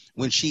making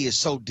when she is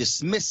so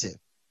dismissive.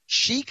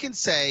 She can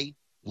say,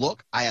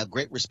 look, I have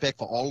great respect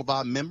for all of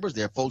our members.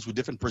 There are folks with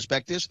different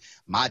perspectives.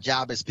 My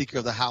job as Speaker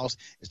of the House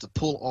is to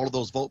pull all of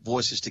those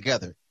voices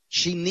together.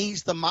 She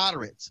needs the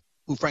moderates,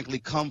 who frankly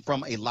come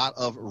from a lot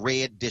of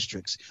red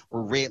districts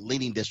or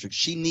red-leaning districts.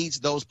 She needs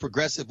those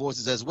progressive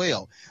voices as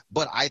well.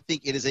 But I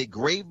think it is a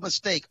grave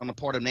mistake on the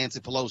part of Nancy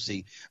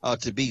Pelosi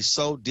to be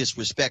so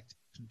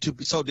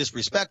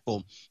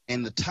disrespectful,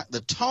 and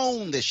the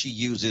tone that she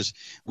uses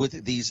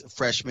with these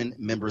freshman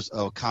members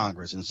of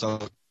Congress. And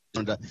so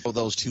to throw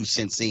those 2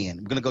 cents in.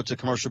 We're going to go to a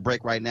commercial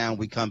break right now. When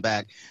we come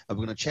back, we're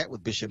going to chat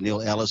with Bishop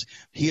Neil Ellis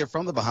here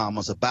from the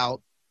Bahamas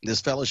about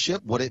this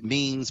fellowship, what it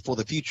means for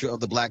the future of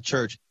the black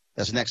church.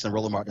 That's next on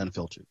Roland Martin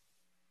Unfiltered.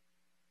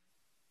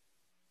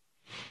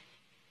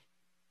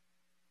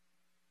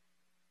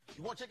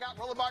 You want to check out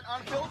Roland Martin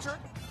Unfiltered?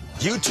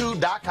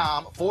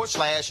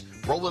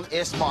 YouTube.com/Roland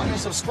S. Martin.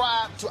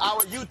 Subscribe to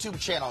our YouTube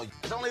channel.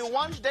 There's only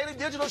one daily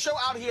digital show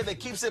out here that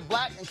keeps it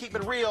black and keep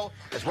it real.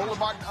 It's Roland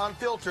Martin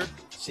Unfiltered.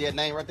 See that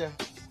name right there?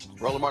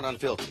 Roland Martin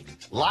Unfiltered.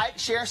 Like,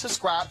 share, and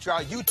subscribe to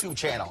our YouTube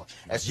channel.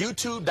 That's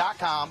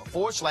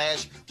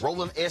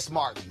YouTube.com/Roland S.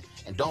 Martin.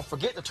 And don't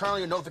forget to turn on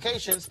your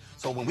notifications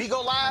so when we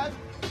go live,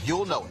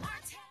 you'll know it.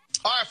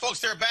 All right, folks,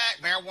 they're back.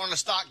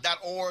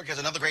 MarijuanaStock.org has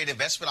another great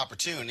investment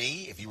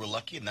opportunity. If you were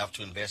lucky enough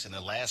to invest in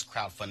the last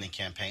crowdfunding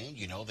campaign,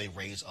 you know they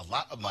raised a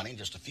lot of money in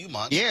just a few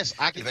months. Yes,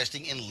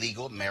 investing in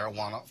legal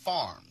marijuana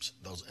farms.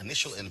 Those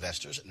initial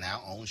investors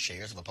now own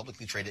shares of a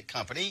publicly traded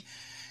company.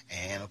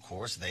 And, of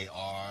course,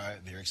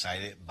 they're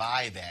excited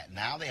by that.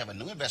 Now they have a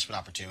new investment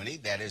opportunity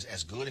that is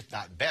as good, if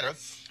not better,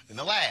 than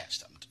the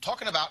last. I'm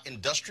talking about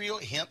industrial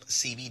hemp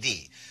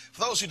CBD. For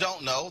those who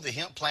don't know, the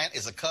hemp plant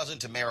is a cousin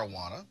to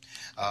marijuana,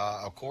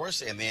 of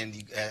course, and then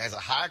it has a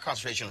higher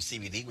concentration of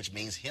CBD, which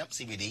means hemp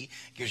CBD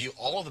gives you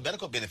all of the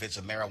medical benefits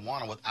of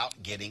marijuana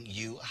without getting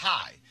you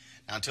high.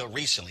 Until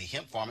recently,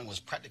 hemp farming was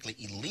practically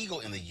illegal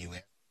in the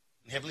U.S.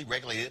 and heavily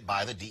regulated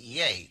by the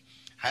DEA.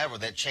 However,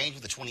 that changed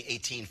with the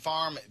 2018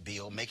 Farm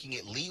Bill, making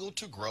it legal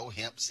to grow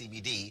hemp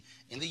CBD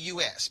in the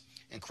U.S.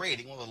 and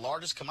creating one of the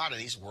largest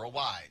commodities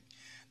worldwide.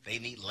 They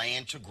need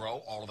land to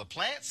grow all of the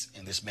plants,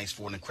 and this makes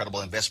for an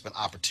incredible investment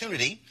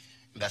opportunity.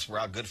 And that's where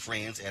our good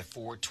friends at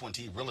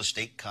 420 Real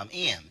Estate come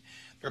in.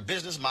 Their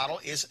business model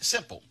is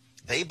simple.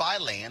 They buy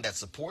land that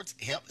supports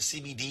hemp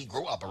CBD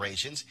grow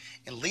operations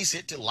and lease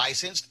it to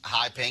licensed,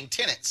 high-paying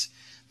tenants.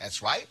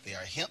 That's right, they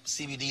are hemp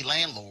CBD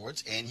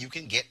landlords, and you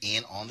can get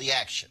in on the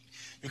action.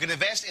 You can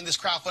invest in this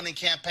crowdfunding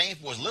campaign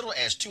for as little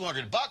as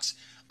 $200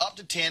 up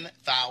to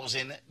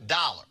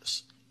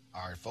 $10,000.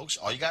 All right, folks,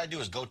 all you got to do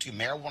is go to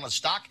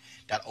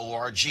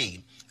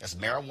marijuanastock.org. That's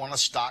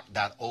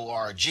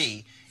marijuanastock.org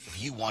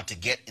if you want to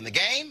get in the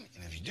game.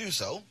 And if you do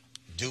so,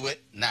 do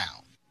it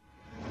now.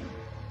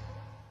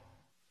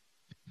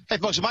 Hey,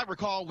 folks, you might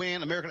recall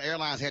when American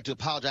Airlines had to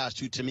apologize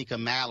to Tamika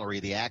Mallory,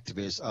 the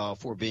activist,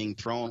 for being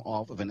thrown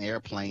off of an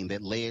airplane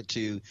that led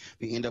to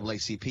the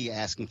NAACP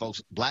asking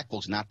black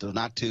folks not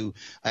to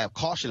have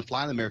caution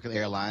flying American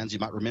Airlines. You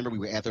might remember we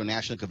were at their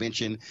national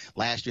convention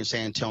last year in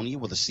San Antonio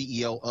where the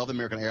CEO of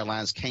American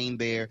Airlines came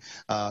there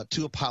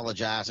to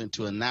apologize and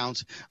to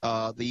announce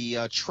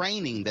the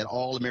training that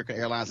all American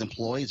Airlines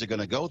employees are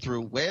going to go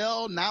through.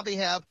 Well, now they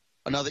have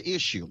another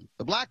issue.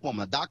 The black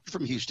woman, a doctor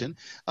from Houston,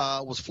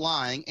 was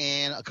flying,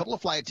 and a couple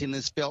of flight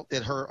attendants felt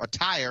that her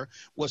attire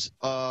was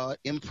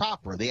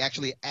improper. They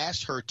actually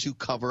asked her to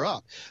cover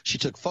up. She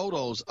took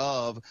photos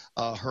of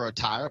her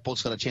attire.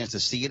 Folks got a chance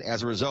to see it.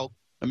 As a result,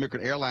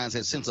 American Airlines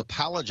has since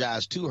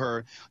apologized to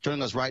her.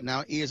 Joining us right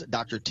now is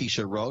Dr.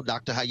 Tisha Rowe.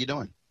 Doctor, how you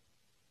doing?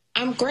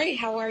 I'm great.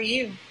 How are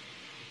you?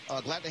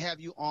 Glad to have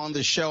you on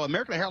the show.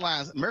 American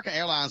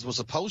Airlines was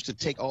supposed to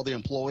take all their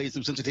employees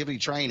through sensitivity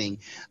training,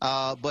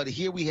 but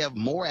here we have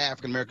more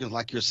African Americans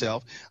like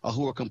yourself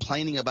who are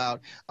complaining about,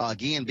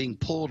 again, being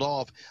pulled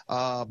off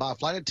by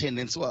flight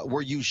attendants.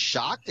 Were you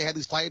shocked to have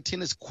these flight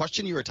attendants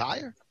question your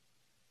attire?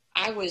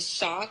 I was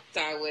shocked.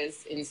 I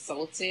was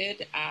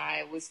insulted.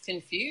 I was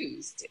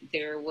confused.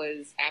 There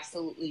was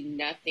absolutely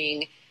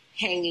nothing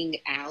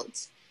hanging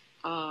out.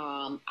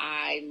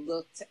 I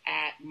looked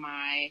at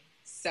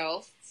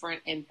myself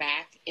front and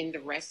back in the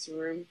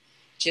restroom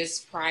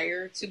just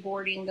prior to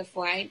boarding the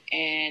flight,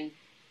 and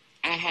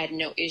I had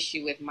no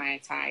issue with my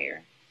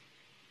attire.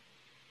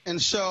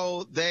 And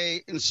so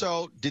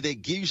did they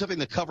give you something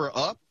to cover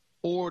up,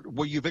 or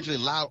were you eventually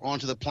allowed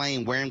onto the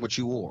plane wearing what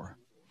you wore?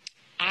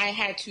 I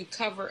had to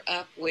cover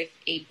up with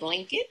a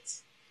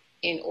blanket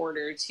in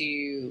order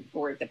to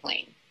board the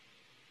plane.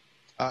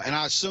 And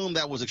I assume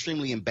that was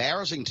extremely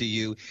embarrassing to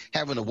you,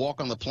 having to walk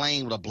on the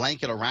plane with a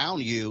blanket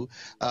around you.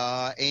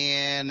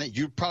 And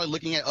you're probably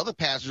looking at other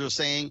passengers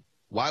saying,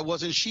 why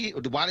did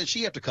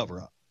she have to cover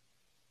up?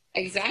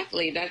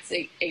 Exactly. That's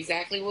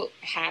exactly what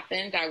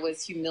happened. I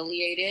was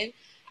humiliated.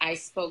 I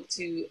spoke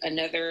to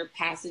another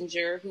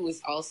passenger who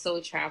was also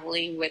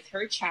traveling with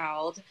her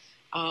child,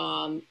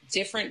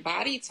 different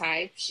body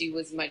type. She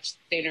was much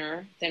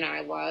thinner than I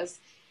was.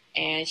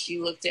 And she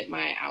looked at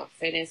my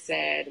outfit and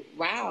said,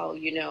 wow,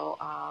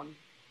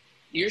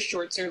 your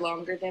shorts are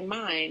longer than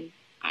mine.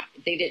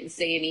 They didn't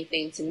say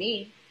anything to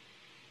me.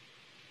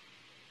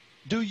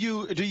 Do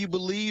you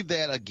believe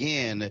that,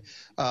 again,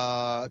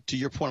 to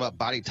your point about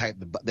body type,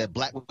 that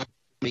black women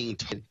being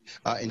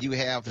and you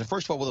have,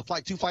 first of all,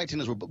 the two flight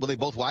attendants, were they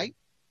both white?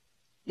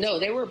 No,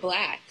 they were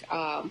black.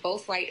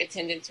 Both flight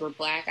attendants were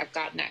black. I've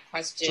gotten that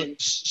question.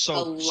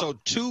 So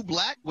two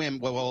black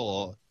women,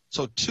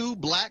 So two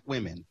black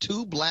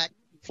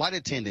flight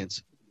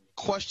attendants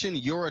question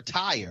your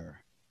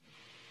attire.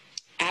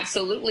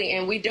 Absolutely.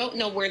 And we don't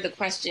know where the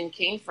question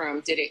came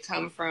from. Did it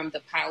come from the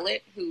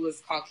pilot who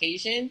was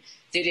Caucasian?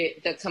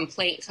 Did the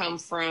complaint come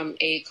from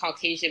a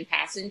Caucasian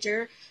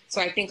passenger? So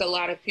I think a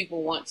lot of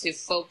people want to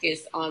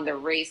focus on the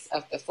race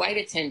of the flight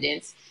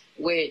attendants,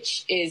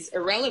 which is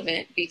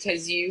irrelevant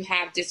because you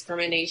have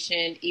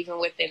discrimination even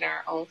within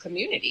our own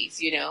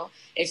communities.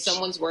 If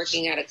someone's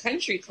working at a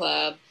country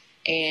club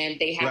and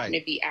they happen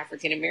to be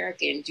African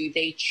American, do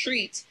they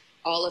treat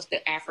all of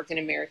the African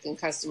American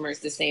customers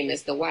the same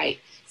as the white?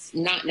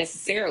 Not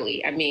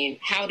necessarily. I mean,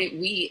 how did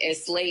we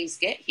as slaves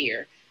get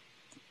here?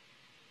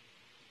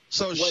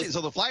 So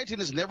the flight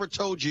attendants never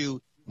told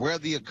you where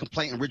the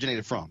complaint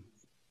originated from?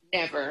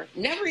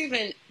 Never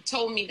even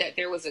told me that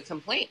there was a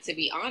complaint, to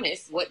be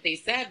honest. What they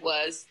said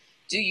was,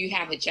 do you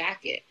have a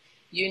jacket?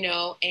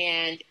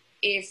 And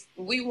if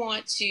we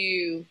want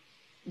to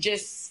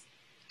just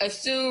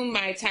assume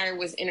my attire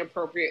was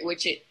inappropriate,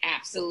 which it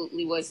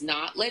absolutely was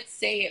not. Let's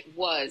say it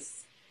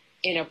was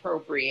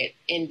inappropriate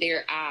in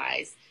their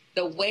eyes.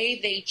 The way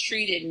they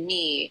treated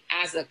me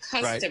as a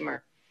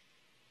customer,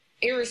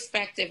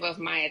 irrespective of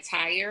my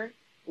attire,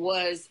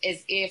 was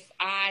as if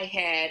I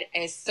had,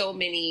 as so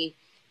many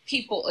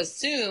people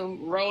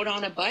assume, rode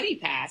on a buddy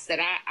pass, that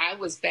I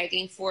was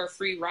begging for a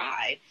free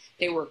ride.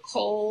 They were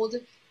cold.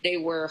 They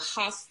were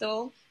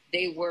hostile.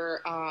 They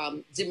were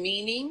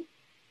demeaning.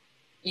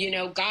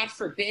 God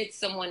forbid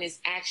someone is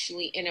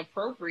actually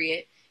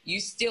inappropriate. you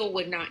still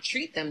would not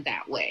treat them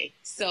that way.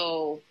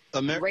 So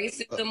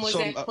racism was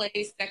at play,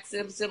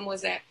 sexism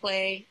was at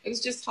play. It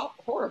was just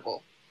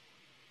horrible.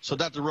 So,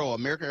 Dr. Rowe,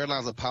 American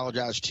Airlines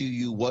apologized to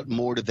you. What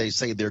more did they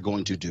say they're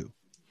going to do?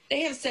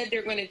 They have said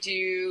they're going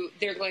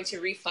to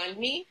refund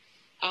me,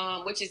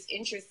 which is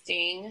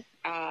interesting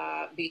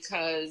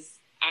because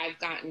I've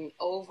gotten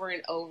over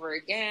and over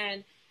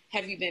again,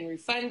 have you been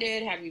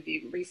refunded? Have you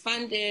been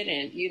refunded?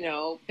 And, you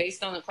know,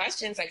 based on the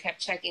questions, I kept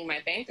checking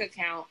my bank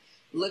account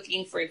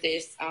looking for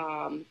this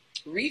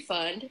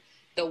refund.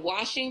 The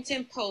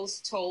Washington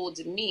Post told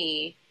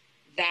me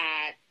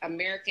that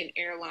American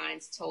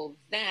Airlines told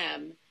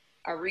them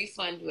a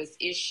refund was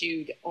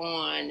issued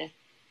on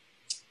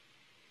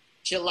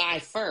July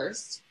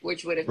 1st,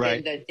 which would have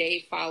been the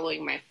day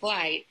following my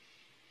flight.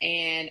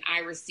 And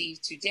I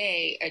received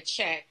today a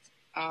check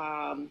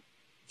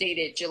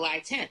dated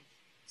July 10th.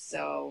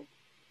 So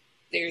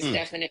there's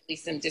definitely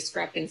some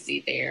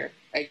discrepancy there,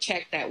 a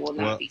check that will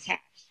not be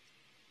cashed.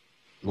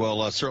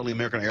 Well, certainly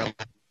American Airlines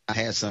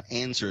has some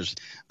answers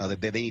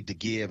that they need to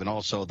give, and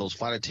also those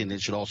flight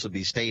attendants should also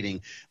be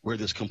stating where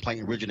this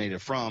complaint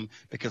originated from,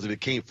 because if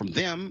it came from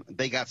them,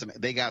 they got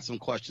some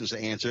questions to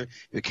answer.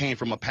 If it came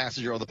from a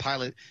passenger or the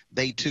pilot,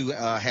 they too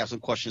have some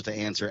questions to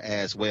answer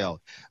as well.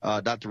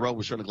 Dr. Rowe,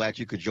 we're certainly glad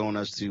you could join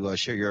us to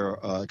share your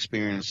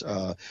experience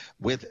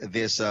with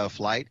this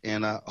flight,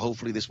 and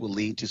hopefully this will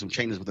lead to some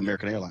changes with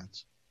American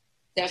Airlines.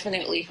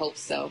 Definitely hope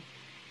so.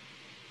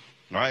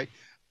 All right.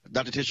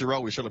 Dr. Tisha Rowe,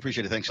 we certainly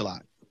appreciate it. Thanks a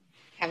lot.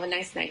 Have a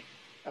nice night.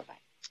 Bye-bye.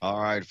 All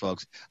right,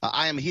 folks.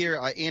 I am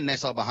here in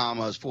Nassau,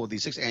 Bahamas for the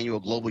 6th Annual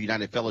Global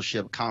United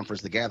Fellowship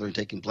Conference, the gathering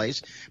taking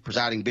place.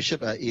 Presiding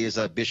bishop is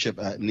Bishop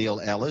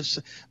Neil Ellis,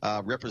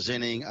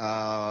 representing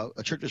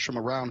churches from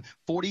around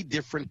 40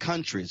 different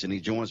countries. And he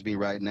joins me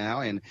right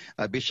now. And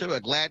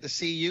Bishop, glad to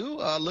see you.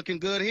 Looking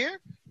good here.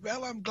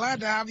 Well, I'm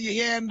glad to have you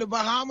here in the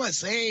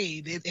Bahamas.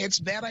 Hey, it's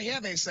better here,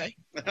 they say.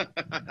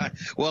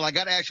 Well, I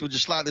got to ask you,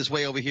 just slide this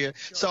way over here.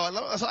 Sure. So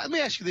let me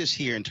ask you this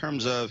here in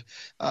terms of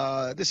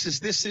this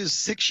is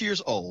 6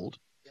 years old.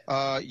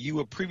 You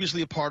were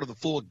previously a part of the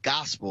Full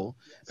Gospel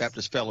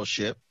Baptist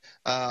Fellowship.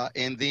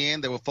 And then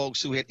there were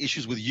folks who had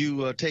issues with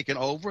you taking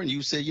over, and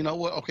you said, you know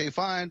what, okay,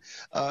 fine.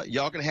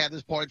 Y'all can have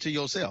this party to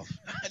yourself.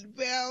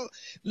 Well,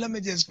 let me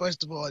just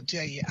first of all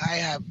tell you, I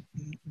have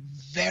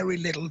very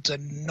little to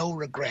no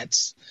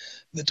regrets.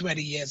 The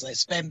 20 years I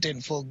spent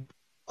in Full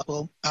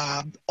Gospel,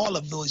 all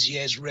of those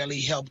years really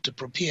helped to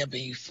prepare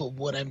me for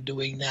what I'm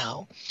doing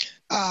now.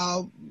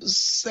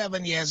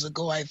 7 years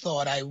ago, I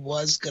thought I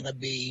was going to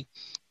be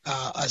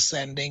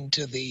ascending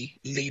to the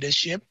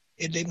leadership.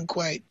 It didn't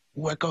quite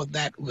work out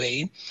that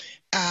way.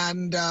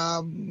 And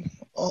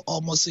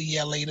almost a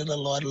year later, the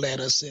Lord led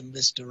us in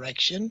this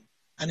direction.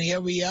 And here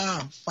we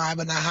are,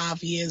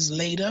 5.5 years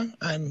later,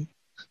 and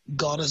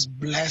God has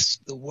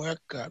blessed the work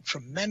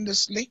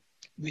tremendously.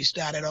 We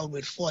started out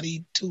with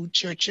 42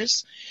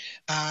 churches.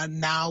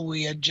 Now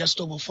we are just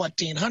over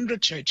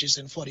 1,400 churches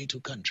in 42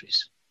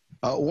 countries.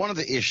 One of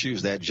the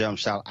issues that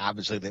jumps out,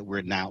 obviously, that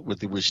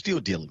we're still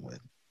dealing with,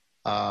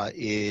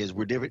 is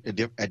we're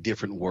a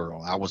different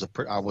world. I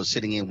was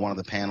sitting in one of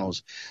the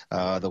panels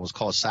that was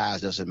called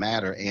Size Doesn't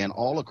Matter, and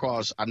all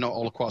across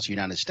the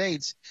United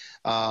States,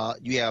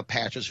 you have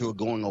pastors who are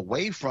going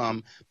away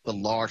from the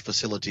large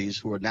facilities,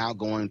 who are now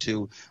going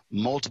to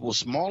multiple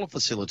smaller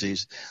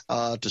facilities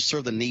to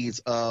serve the needs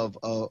of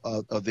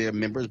their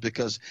members,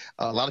 because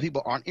a lot of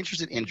people aren't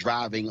interested in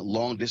driving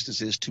long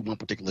distances to one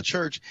particular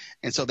church,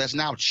 and so that's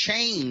now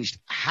changed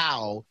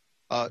how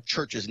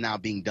church is now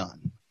being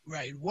done.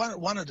 Right.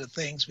 One of the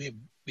things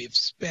we've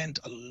spent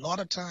a lot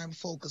of time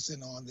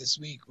focusing on this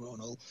week,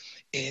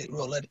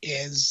 Roland,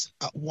 is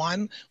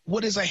one,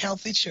 what is a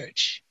healthy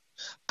church?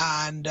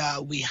 And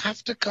we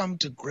have to come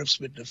to grips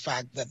with the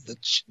fact that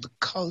the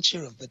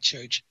culture of the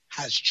church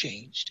has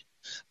changed.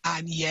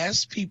 And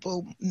yes,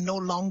 people no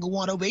longer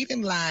want to wait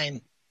in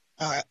line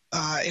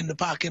in the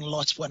parking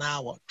lots for an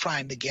hour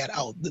trying to get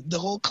out. The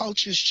whole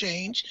culture's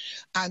changed.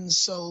 And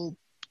so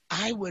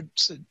I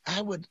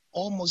would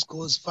almost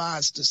go as far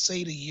as to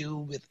say to you,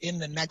 within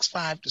the next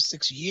 5 to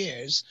 6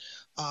 years,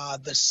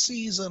 the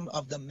season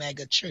of the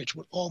mega church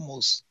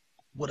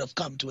would have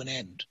come to an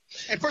end.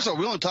 And first of all,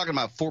 we're only talking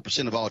about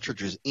 4% of all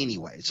churches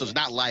anyway. So it's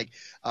not like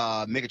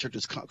mega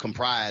churches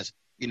comprise,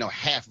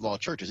 half of all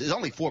churches. It's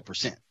only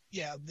 4%.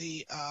 Yeah,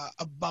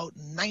 about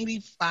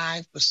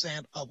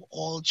 95% of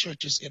all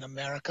churches in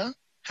America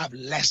have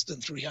less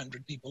than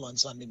 300 people on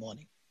Sunday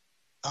morning.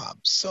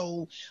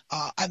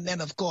 And then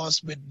of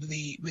course with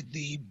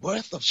the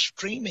birth of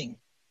streaming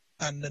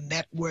and the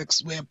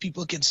networks where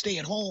people can stay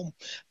at home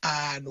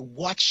and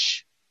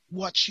watch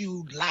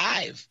you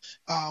live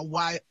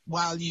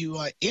while you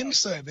are in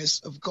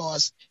service, of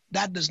course,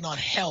 that does not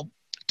help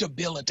to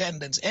build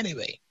attendance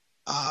anyway.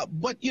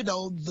 But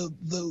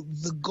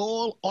the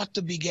goal ought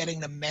to be getting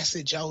the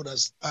message out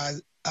as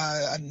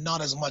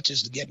not as much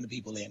as getting the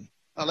people in.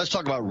 Let's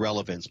talk about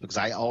relevance,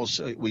 because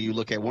when you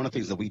look at one of the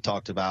things that we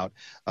talked about,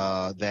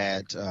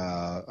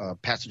 that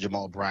Pastor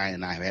Jamal Bryant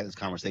and I have had this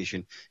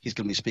conversation, he's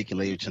going to be speaking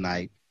later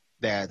tonight,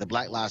 that the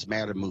Black Lives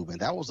Matter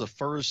movement, that was the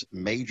first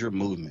major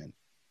movement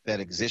that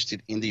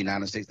existed in the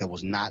United States that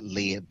was not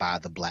led by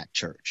the Black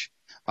church.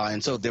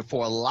 And so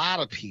therefore, a lot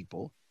of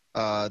people,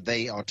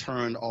 they are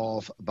turned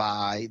off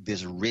by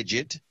this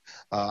rigid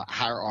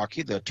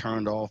hierarchy. They're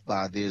turned off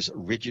by this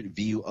rigid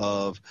view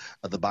of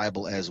the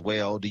Bible as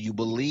well. Do you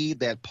believe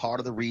that part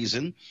of the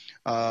reason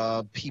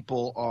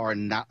people are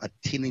not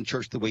attending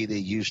church the way they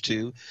used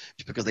to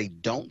is because they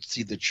don't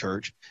see the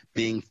church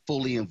being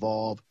fully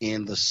involved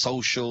in the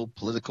social,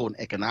 political, and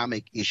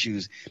economic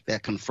issues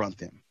that confront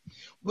them?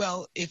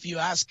 Well, if you're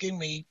asking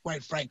me,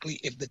 quite frankly,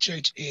 if the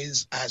church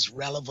is as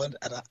relevant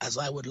as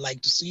I would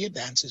like to see it,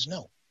 the answer is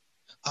no.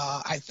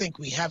 I think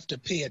we have to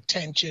pay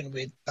attention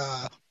with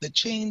the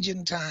change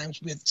in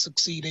times with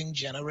succeeding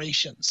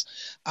generations.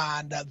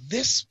 And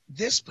this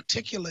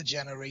particular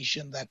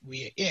generation that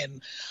we're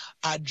in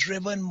are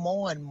driven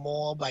more and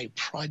more by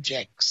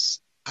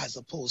projects as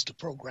opposed to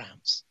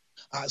programs.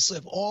 So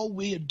if all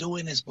we are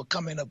doing is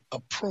becoming a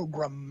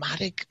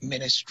programmatic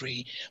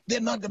ministry, they're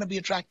not going to be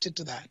attracted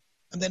to that.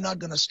 And they're not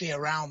going to stay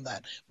around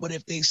that. But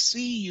if they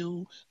see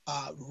you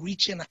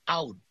reaching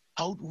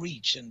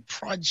outreach and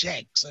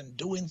projects and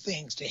doing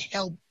things to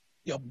help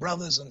your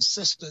brothers and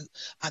sisters,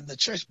 and the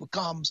church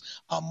becomes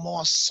a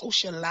more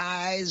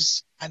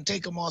socialized and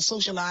take a more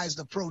socialized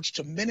approach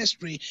to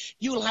ministry,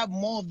 you will have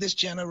more of this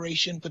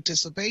generation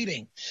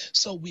participating.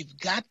 So we've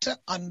got to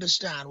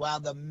understand, while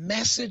the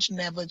message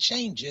never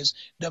changes,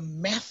 the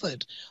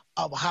method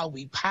of how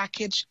we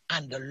package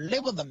and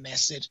deliver the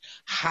message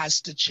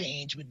has to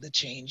change with the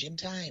change in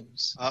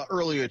times.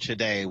 Earlier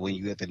today, when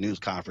you were at the news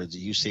conference,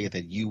 you said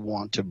that you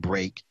want to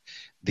break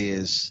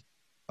this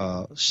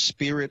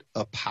spirit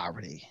of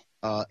poverty.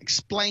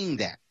 Explain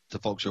that to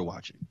folks who are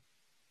watching.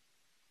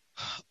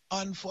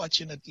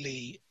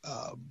 Unfortunately,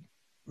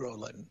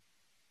 Roland,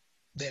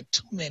 there are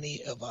too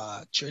many of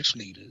our church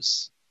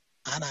leaders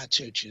and our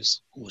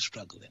churches who are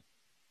struggling.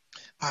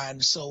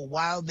 And so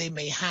while they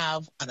may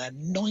have an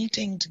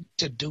anointing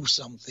to do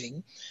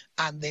something,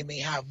 and they may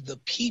have the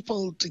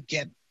people to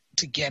get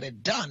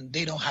it done,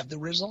 they don't have the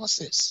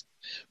resources.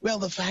 Well,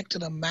 the fact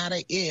of the matter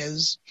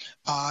is,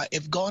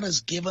 if God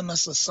has given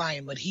us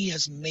assignment, he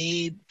has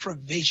made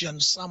provision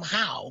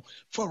somehow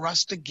for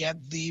us to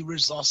get the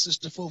resources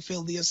to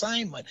fulfill the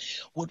assignment.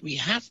 What we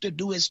have to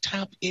do is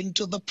tap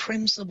into the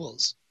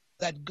principles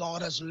that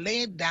God has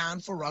laid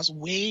down for us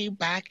way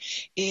back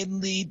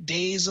in the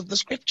days of the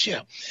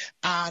scripture.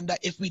 And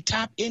if we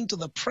tap into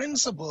the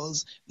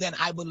principles, then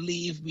I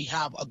believe we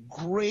have a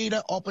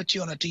greater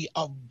opportunity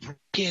of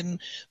breaking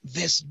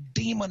this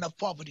demon of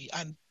poverty.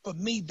 And for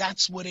me,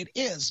 that's what it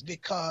is,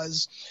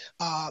 because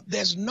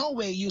there's no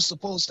way you're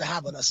supposed to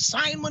have an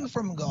assignment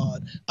from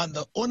God, and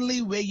the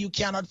only way you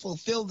cannot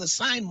fulfill the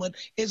assignment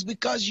is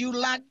because you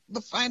lack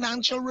the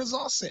financial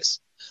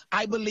resources.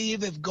 I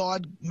believe if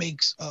God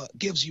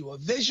gives you a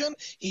vision,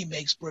 he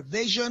makes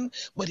provision,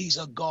 but he's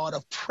a God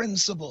of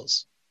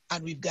principles.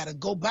 And we've got to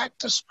go back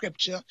to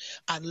scripture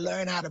and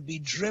learn how to be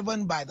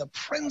driven by the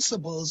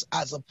principles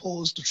as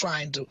opposed to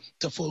trying to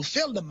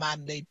fulfill the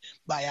mandate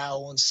by our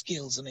own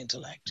skills and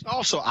intellect.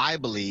 Also, I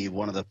believe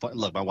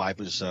look, my wife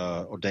is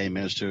ordained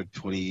minister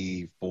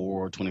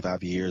 24,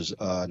 25 years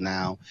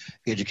now,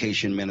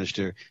 education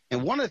minister.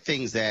 And one of the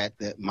things that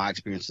my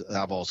experience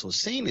I've also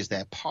seen is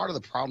that part of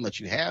the problem that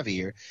you have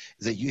here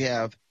is that you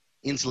have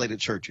insulated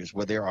churches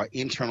where there are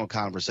internal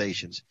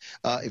conversations.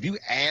 If you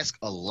ask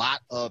a lot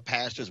of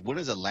pastors, when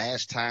is the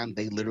last time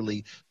they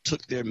literally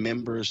took their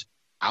members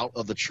out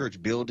of the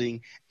church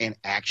building and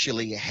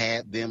actually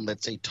had them,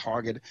 let's say,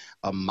 target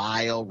a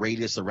mile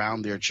radius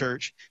around their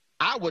church?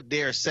 I would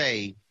dare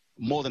say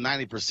more than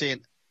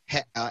 90%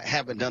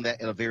 haven't done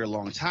that in a very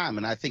long time.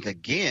 And I think,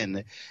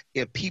 again,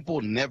 if people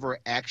never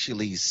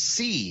actually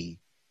see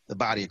the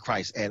body of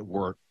Christ at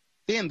work,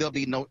 then there'll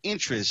be no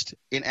interest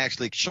in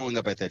actually showing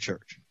up at that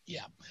church.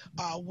 Yeah.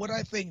 What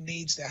I think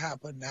needs to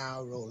happen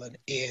now, Roland,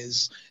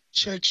 is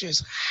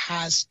churches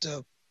has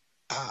to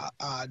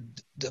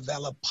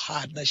develop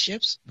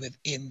partnerships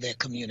within their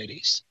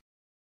communities.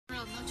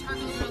 No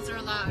charcoal grills are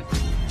allowed.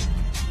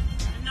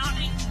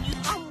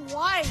 I'm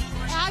white.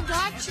 I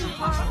got you,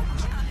 bro.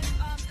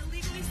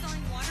 Illegally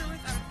selling water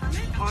without a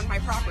permit On my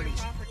property.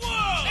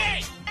 Whoa!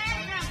 Hey!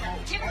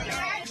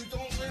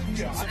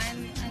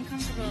 I'm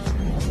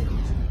uncomfortable.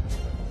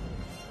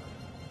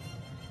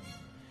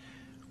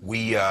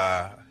 We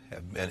have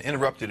been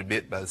interrupted a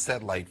bit by the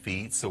satellite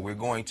feed, so we're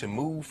going to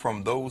move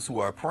from those who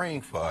are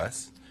praying for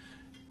us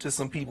to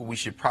some people we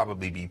should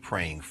probably be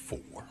praying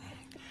for.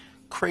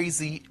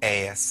 Crazy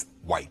ass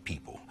white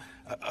people.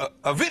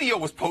 A video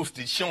was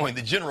posted showing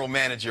the general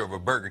manager of a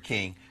Burger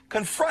King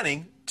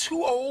confronting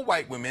two old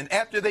white women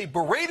after they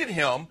berated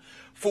him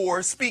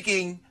for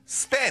speaking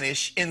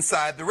Spanish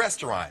inside the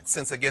restaurant,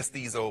 since I guess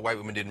these old white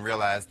women didn't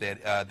realize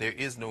that there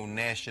is no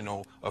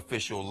national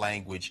official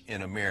language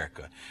in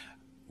America.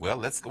 Well,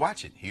 let's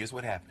watch it. Here's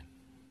what happened.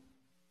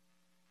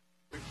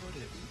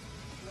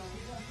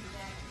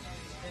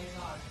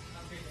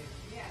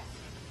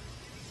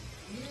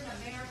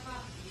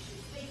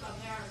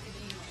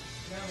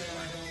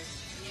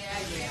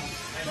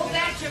 Go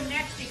back to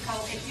Mexico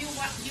if you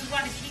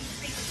want to keep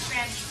speaking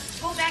Spanish.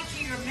 Go back to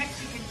your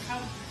Mexican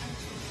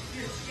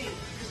your state,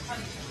 your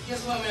country.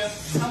 Guess what, man?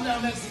 I'm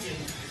not Mexican.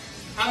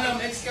 I'm not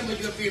Mexican,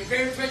 but you're being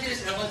very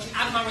prejudiced, and I want you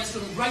out of my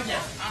restaurant right now.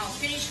 I'll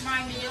finish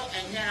my meal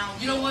and then I'll.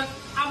 You know what?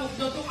 I'll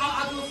do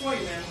it for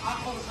you, man. I'll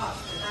call the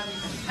cops and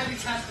have you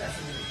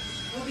trespassing me.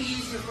 It'll be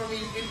easier for me.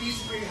 It'll be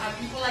easier for you to have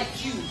people like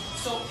you,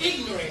 so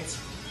ignorant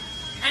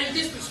and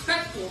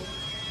disrespectful.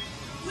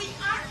 We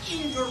are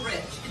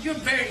ignorant. You're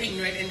very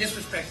ignorant and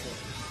disrespectful.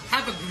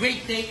 Have a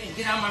great day and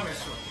get out of my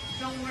restaurant.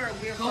 Don't worry,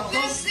 Go.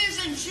 This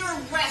isn't your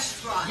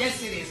restaurant.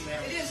 Yes, it is,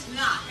 ma'am. It is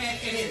not.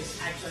 It is,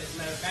 actually, as a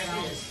matter of fact,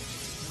 it is.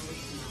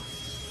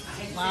 I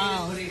hate to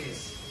Wow. say this, but it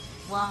is.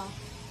 Wow.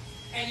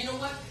 And you know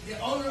what? The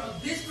owner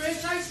of this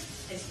franchise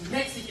is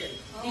Mexican.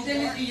 His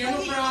name is Lord. Guillermo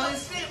But he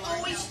Morales. They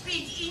always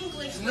speak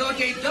English. No, when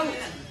they he's don't.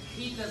 in.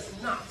 He does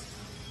not.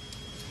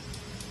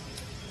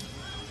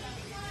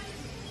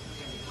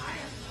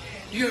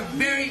 You're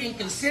very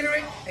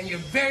inconsiderate and you're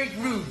very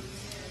rude.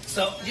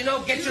 So,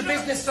 get your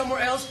business somewhere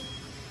else.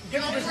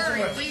 Get your Don't business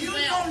worry. somewhere. You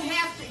don't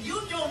have to.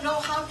 You don't know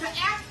how to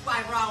act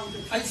by round the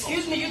people.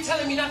 Excuse me, you're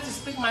telling me not to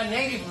speak my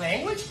native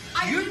language?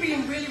 You're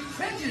being really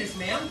prejudiced,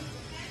 ma'am.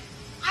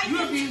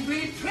 You're being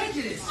really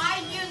prejudiced.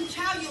 I didn't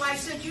tell you. I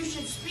said you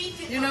should speak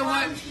it You know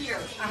what? around here.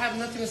 I have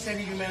nothing to say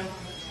to you, ma'am.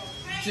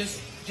 Just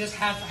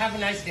have a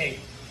nice day,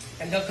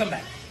 and they'll come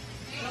back.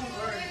 Don't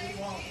worry,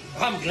 we won't.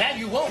 I'm glad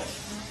you won't.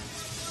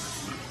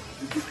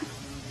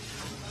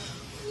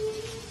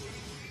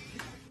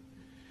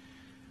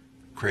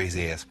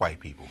 Crazy ass white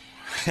people.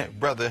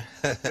 brother,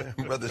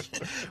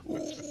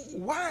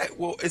 why?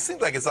 Well, it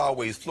seems like it's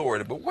always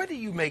Florida, but what do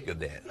you make of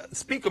that?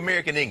 Speak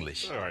American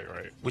English. Right.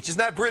 Which is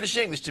not British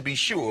English, to be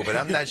sure, but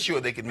I'm not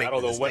sure they can make I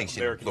don't the know what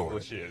distinction. American in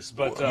Florida. English is,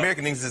 but Well,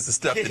 American English is the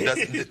stuff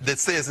that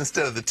says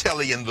instead of the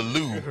telly and the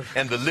loo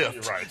and the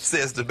lift,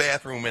 says the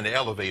bathroom and the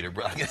elevator,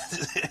 bro.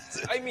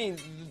 I mean,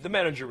 the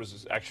manager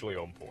was actually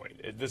on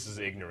point. This is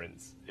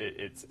ignorance.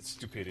 It's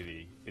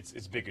stupidity.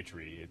 It's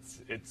bigotry.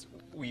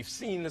 We've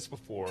seen this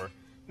before.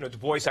 Du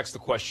Bois asked the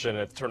question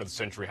at the turn of the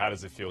century, how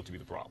does it feel to be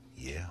the problem?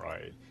 Yeah.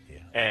 Right? Yeah.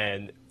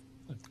 And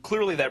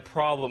clearly that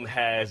problem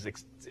has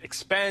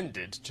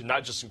expanded to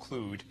not just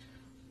include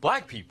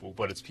black people,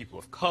 but it's people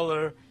of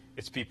color,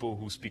 it's people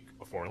who speak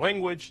a foreign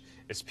language,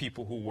 it's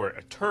people who wear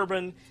a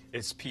turban,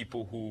 it's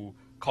people who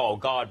call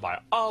God by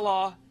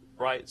Allah,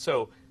 right?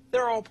 So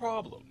they're all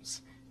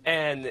problems.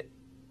 And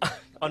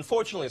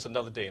unfortunately, it's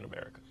another day in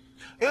America.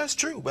 Yeah, it's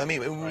true. But I mean,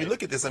 when we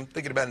look at this, I'm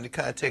thinking about it in the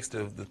context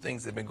of the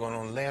things that have been going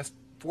on in the last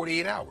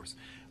 48 hours.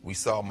 We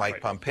saw Mike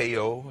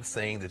Pompeo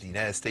saying that the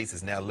United States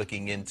is now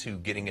looking into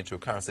getting into a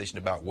conversation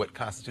about what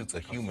constitutes a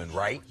human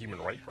right. Human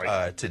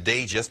right.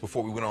 Today, just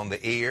before we went on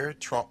the air,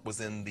 Trump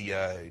was in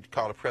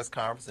called a press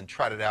conference and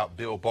trotted out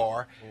Bill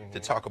Barr to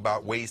talk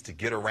about ways to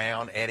get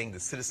around adding the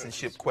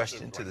citizenship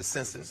question to the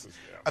census.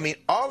 I mean,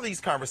 all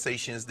these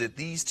conversations that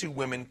these two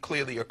women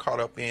clearly are caught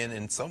up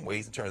in some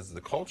ways, in terms of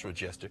the cultural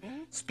gesture,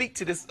 speak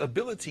to this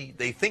ability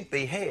they think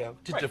they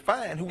have to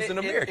define who's an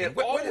American. It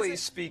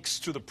always speaks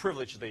to the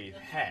privilege they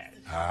had.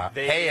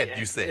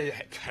 You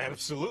said.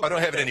 Absolutely. I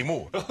don't have it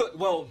anymore.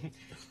 Well,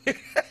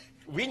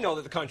 we know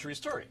that the country is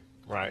turning,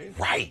 right?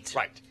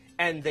 Right.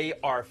 And they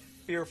are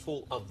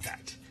fearful of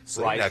that.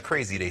 So right? They're not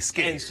crazy, they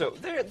scared. And so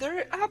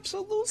they're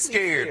absolutely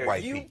scared.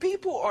 White you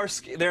people are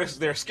scared.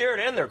 They're scared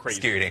and they're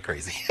crazy. Scared and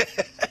crazy.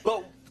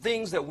 But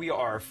things that we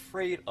are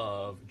afraid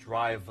of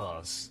drive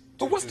us.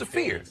 But what's the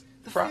fear?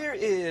 The fear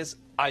is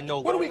What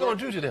are we going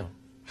to do to them?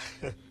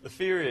 The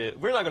fear is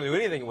we're not going to do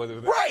anything with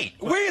it. Right.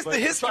 Where's the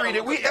history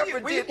that we ever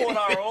did? We want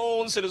our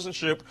own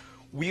citizenship.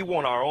 We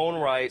want our own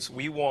rights.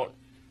 We want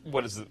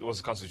what's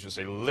the Constitution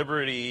say?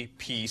 Liberty,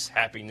 peace,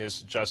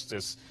 happiness,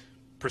 justice,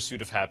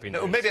 pursuit of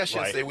happiness. No, maybe I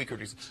shouldn't right? say we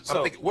could.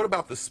 So, what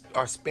about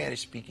our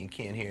Spanish-speaking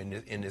kin here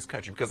in this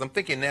country? Because I'm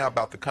thinking now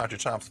about the Contra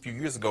Chomps a few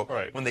years ago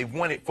when they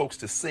wanted folks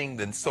to sing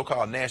the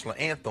so-called national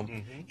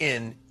anthem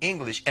in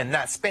English and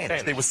not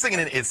Spanish. They were singing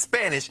it in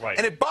Spanish,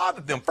 and it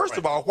bothered them. First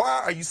of all,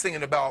 why are you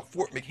singing about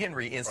Fort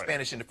McHenry in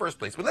Spanish in the first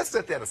place? Well, let's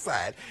set that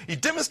aside. You're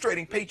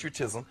demonstrating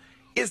patriotism.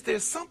 Is there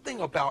something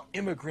about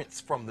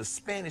immigrants from the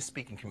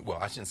Spanish-speaking community? Well,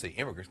 I shouldn't say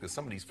immigrants, because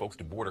some of these folks,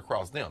 the border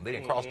crossed them. They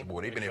didn't cross the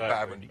border. They've been here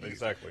 500 years.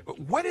 Exactly. But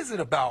what is it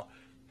about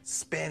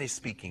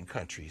Spanish-speaking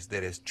countries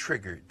that has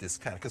triggered this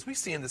kind of? Because we're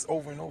seeing this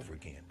over and over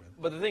again, brother.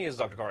 But the thing is,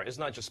 Dr. Carr, it's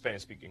not just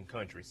Spanish-speaking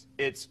countries.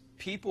 It's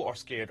people are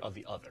scared of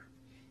the other.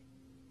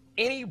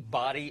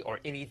 Anybody or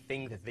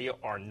anything that they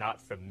are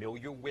not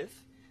familiar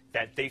with,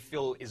 that they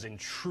feel is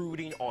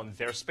intruding on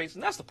their space,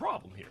 and that's the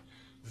problem here.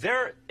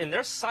 In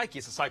their psyche,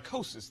 it's a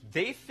psychosis.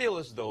 They feel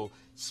as though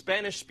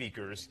Spanish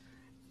speakers,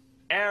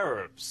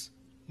 Arabs,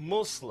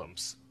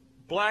 Muslims,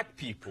 black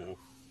people,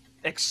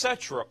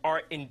 etc.,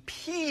 are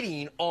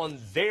impeding on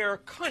their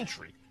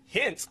country.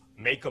 Hence,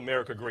 make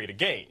America great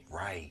again.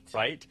 Right?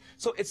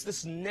 So it's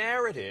this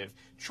narrative.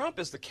 Trump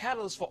is the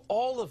catalyst for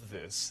all of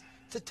this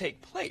to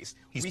take place.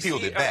 He's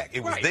peeled it back.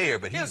 It was there,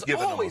 but he's given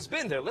them. It's always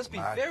been there. Let's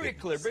be very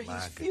clear, but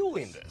he's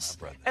fueling this.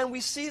 And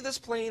we see this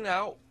playing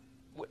out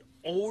with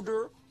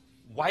older,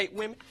 white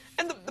women.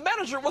 And the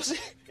manager wasn't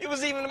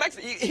even a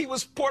Mexican. He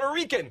was Puerto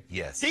Rican.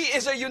 Yes. He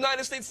is a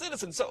United States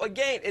citizen. So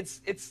again, it's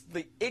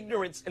the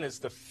ignorance and it's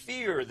the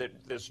fear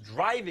that's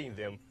driving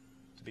them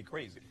to be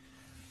crazy.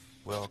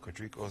 Well,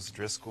 Quadricos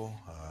Driscoll,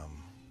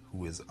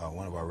 who is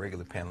one of our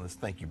regular panelists,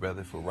 thank you,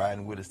 brother, for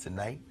riding with us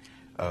tonight.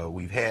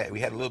 We had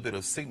a little bit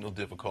of signal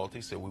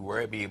difficulty, so we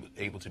were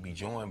able to be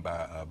joined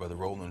by Brother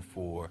Roland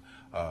for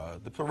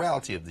the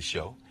plurality of the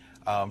show.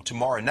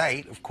 Tomorrow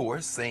night, of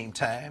course, same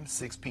time,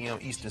 6 p.m.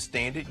 Eastern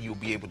Standard, you'll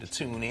be able to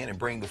tune in and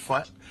bring the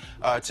fun.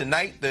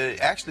 Tonight,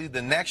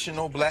 the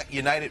National Black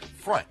United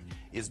Front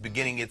is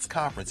beginning its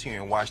conference here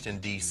in Washington,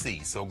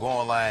 D.C. So go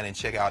online and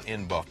check out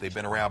NBUF. They've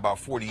been around about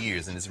 40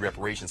 years in this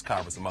reparations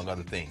conference, among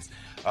other things.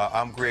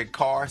 I'm Greg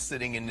Carr,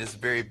 sitting in this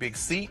very big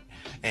seat.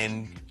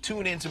 And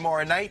tune in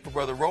tomorrow night for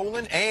Brother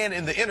Roland. And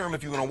in the interim,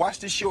 if you want to watch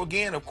this show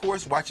again, of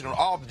course, watch it on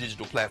all the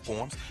digital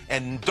platforms.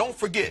 And don't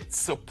forget,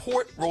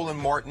 support Roland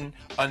Martin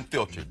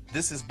Unfiltered.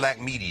 This is Black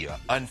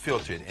Media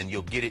Unfiltered, and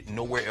you'll get it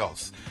nowhere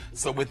else.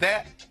 So with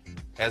that,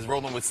 as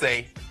Roland would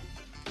say,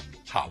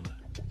 holla.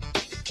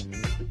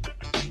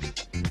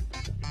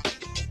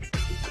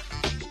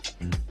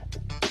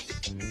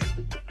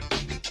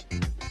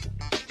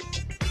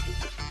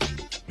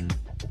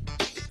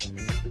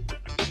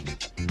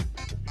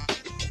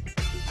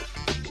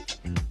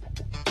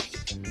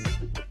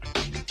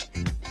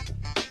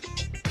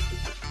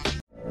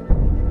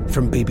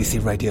 From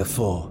BBC Radio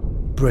 4,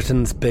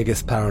 Britain's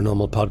biggest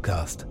paranormal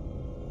podcast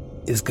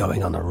is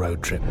going on a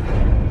road trip.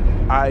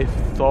 I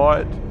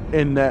thought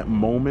in that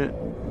moment,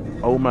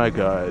 oh my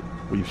God,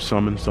 we've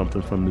summoned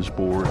something from this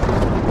board.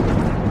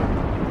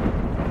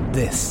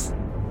 This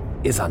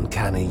is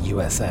Uncanny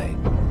USA.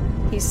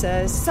 He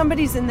says,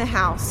 somebody's in the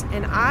house,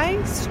 and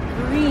I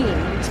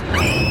screamed.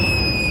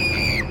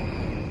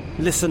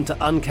 Listen to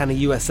Uncanny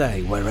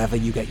USA wherever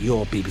you get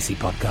your BBC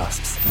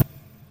podcasts,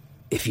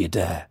 if you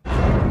dare.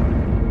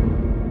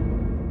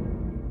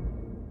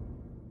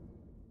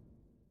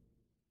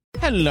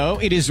 Hello,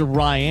 it is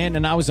Ryan,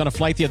 and I was on a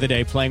flight the other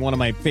day playing one of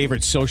my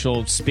favorite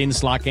social spin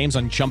slot games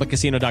on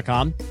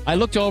ChumbaCasino.com. I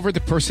looked over at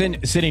the person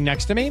sitting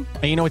next to me,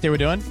 and you know what they were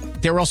doing?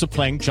 They were also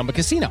playing Chumba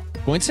Casino.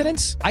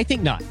 Coincidence? I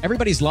think not.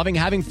 Everybody's loving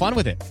having fun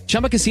with it.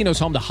 Chumba Casino is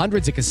home to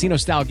hundreds of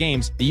casino-style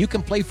games that you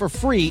can play for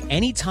free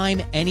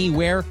anytime,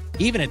 anywhere,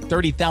 even at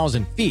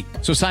 30,000 feet.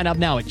 So sign up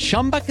now at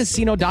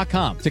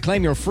ChumbaCasino.com to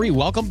claim your free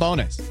welcome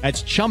bonus.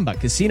 That's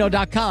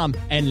ChumbaCasino.com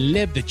and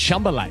live the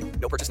Chumba life.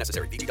 No purchase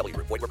necessary. VGW.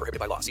 Void where prohibited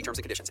by law. See terms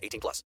and conditions.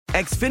 18+.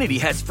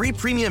 Xfinity has free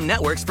premium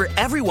networks for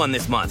everyone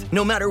this month,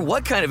 no matter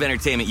what kind of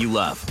entertainment you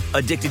love.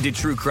 Addicted to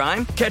true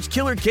crime? Catch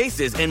killer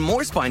cases and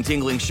more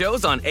spine-tingling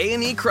shows on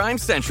A&E Crime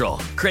Central.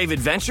 Crave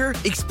adventure?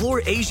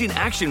 Explore Asian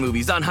action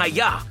movies on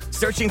Hi-YAH.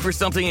 Searching for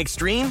something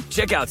extreme?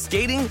 Check out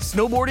skating,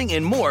 snowboarding,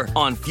 and more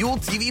on Fuel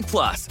TV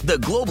Plus, the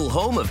global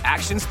home of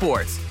action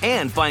sports.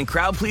 And find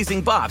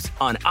crowd-pleasing bops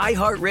on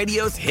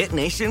iHeartRadio's Hit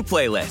Nation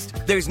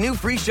playlist. There's new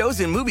free shows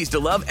and movies to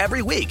love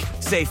every week.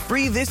 Say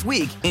free this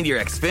week in your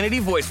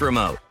Xfinity voice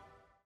remote.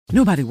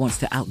 Nobody wants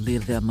to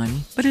outlive their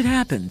money, but it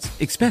happens,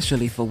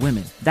 especially for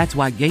women. That's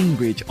why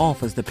Gainbridge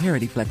offers the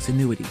Parity Flex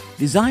annuity,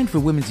 designed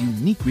for women's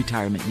unique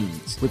retirement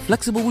needs. With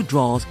flexible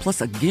withdrawals plus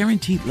a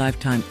guaranteed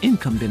lifetime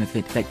income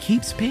benefit that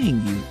keeps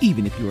paying you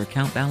even if your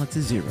account balance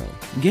is zero.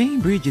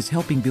 Gainbridge is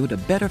helping build a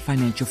better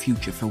financial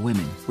future for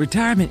women.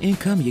 Retirement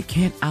income you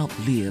can't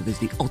outlive is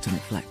the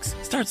ultimate flex.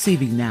 Start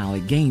saving now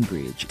at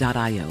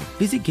Gainbridge.io.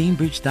 Visit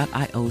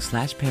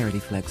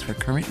Gainbridge.io/ParityFlex for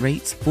current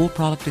rates, full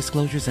product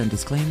disclosures and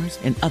disclaimers,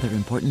 and other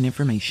important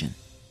information.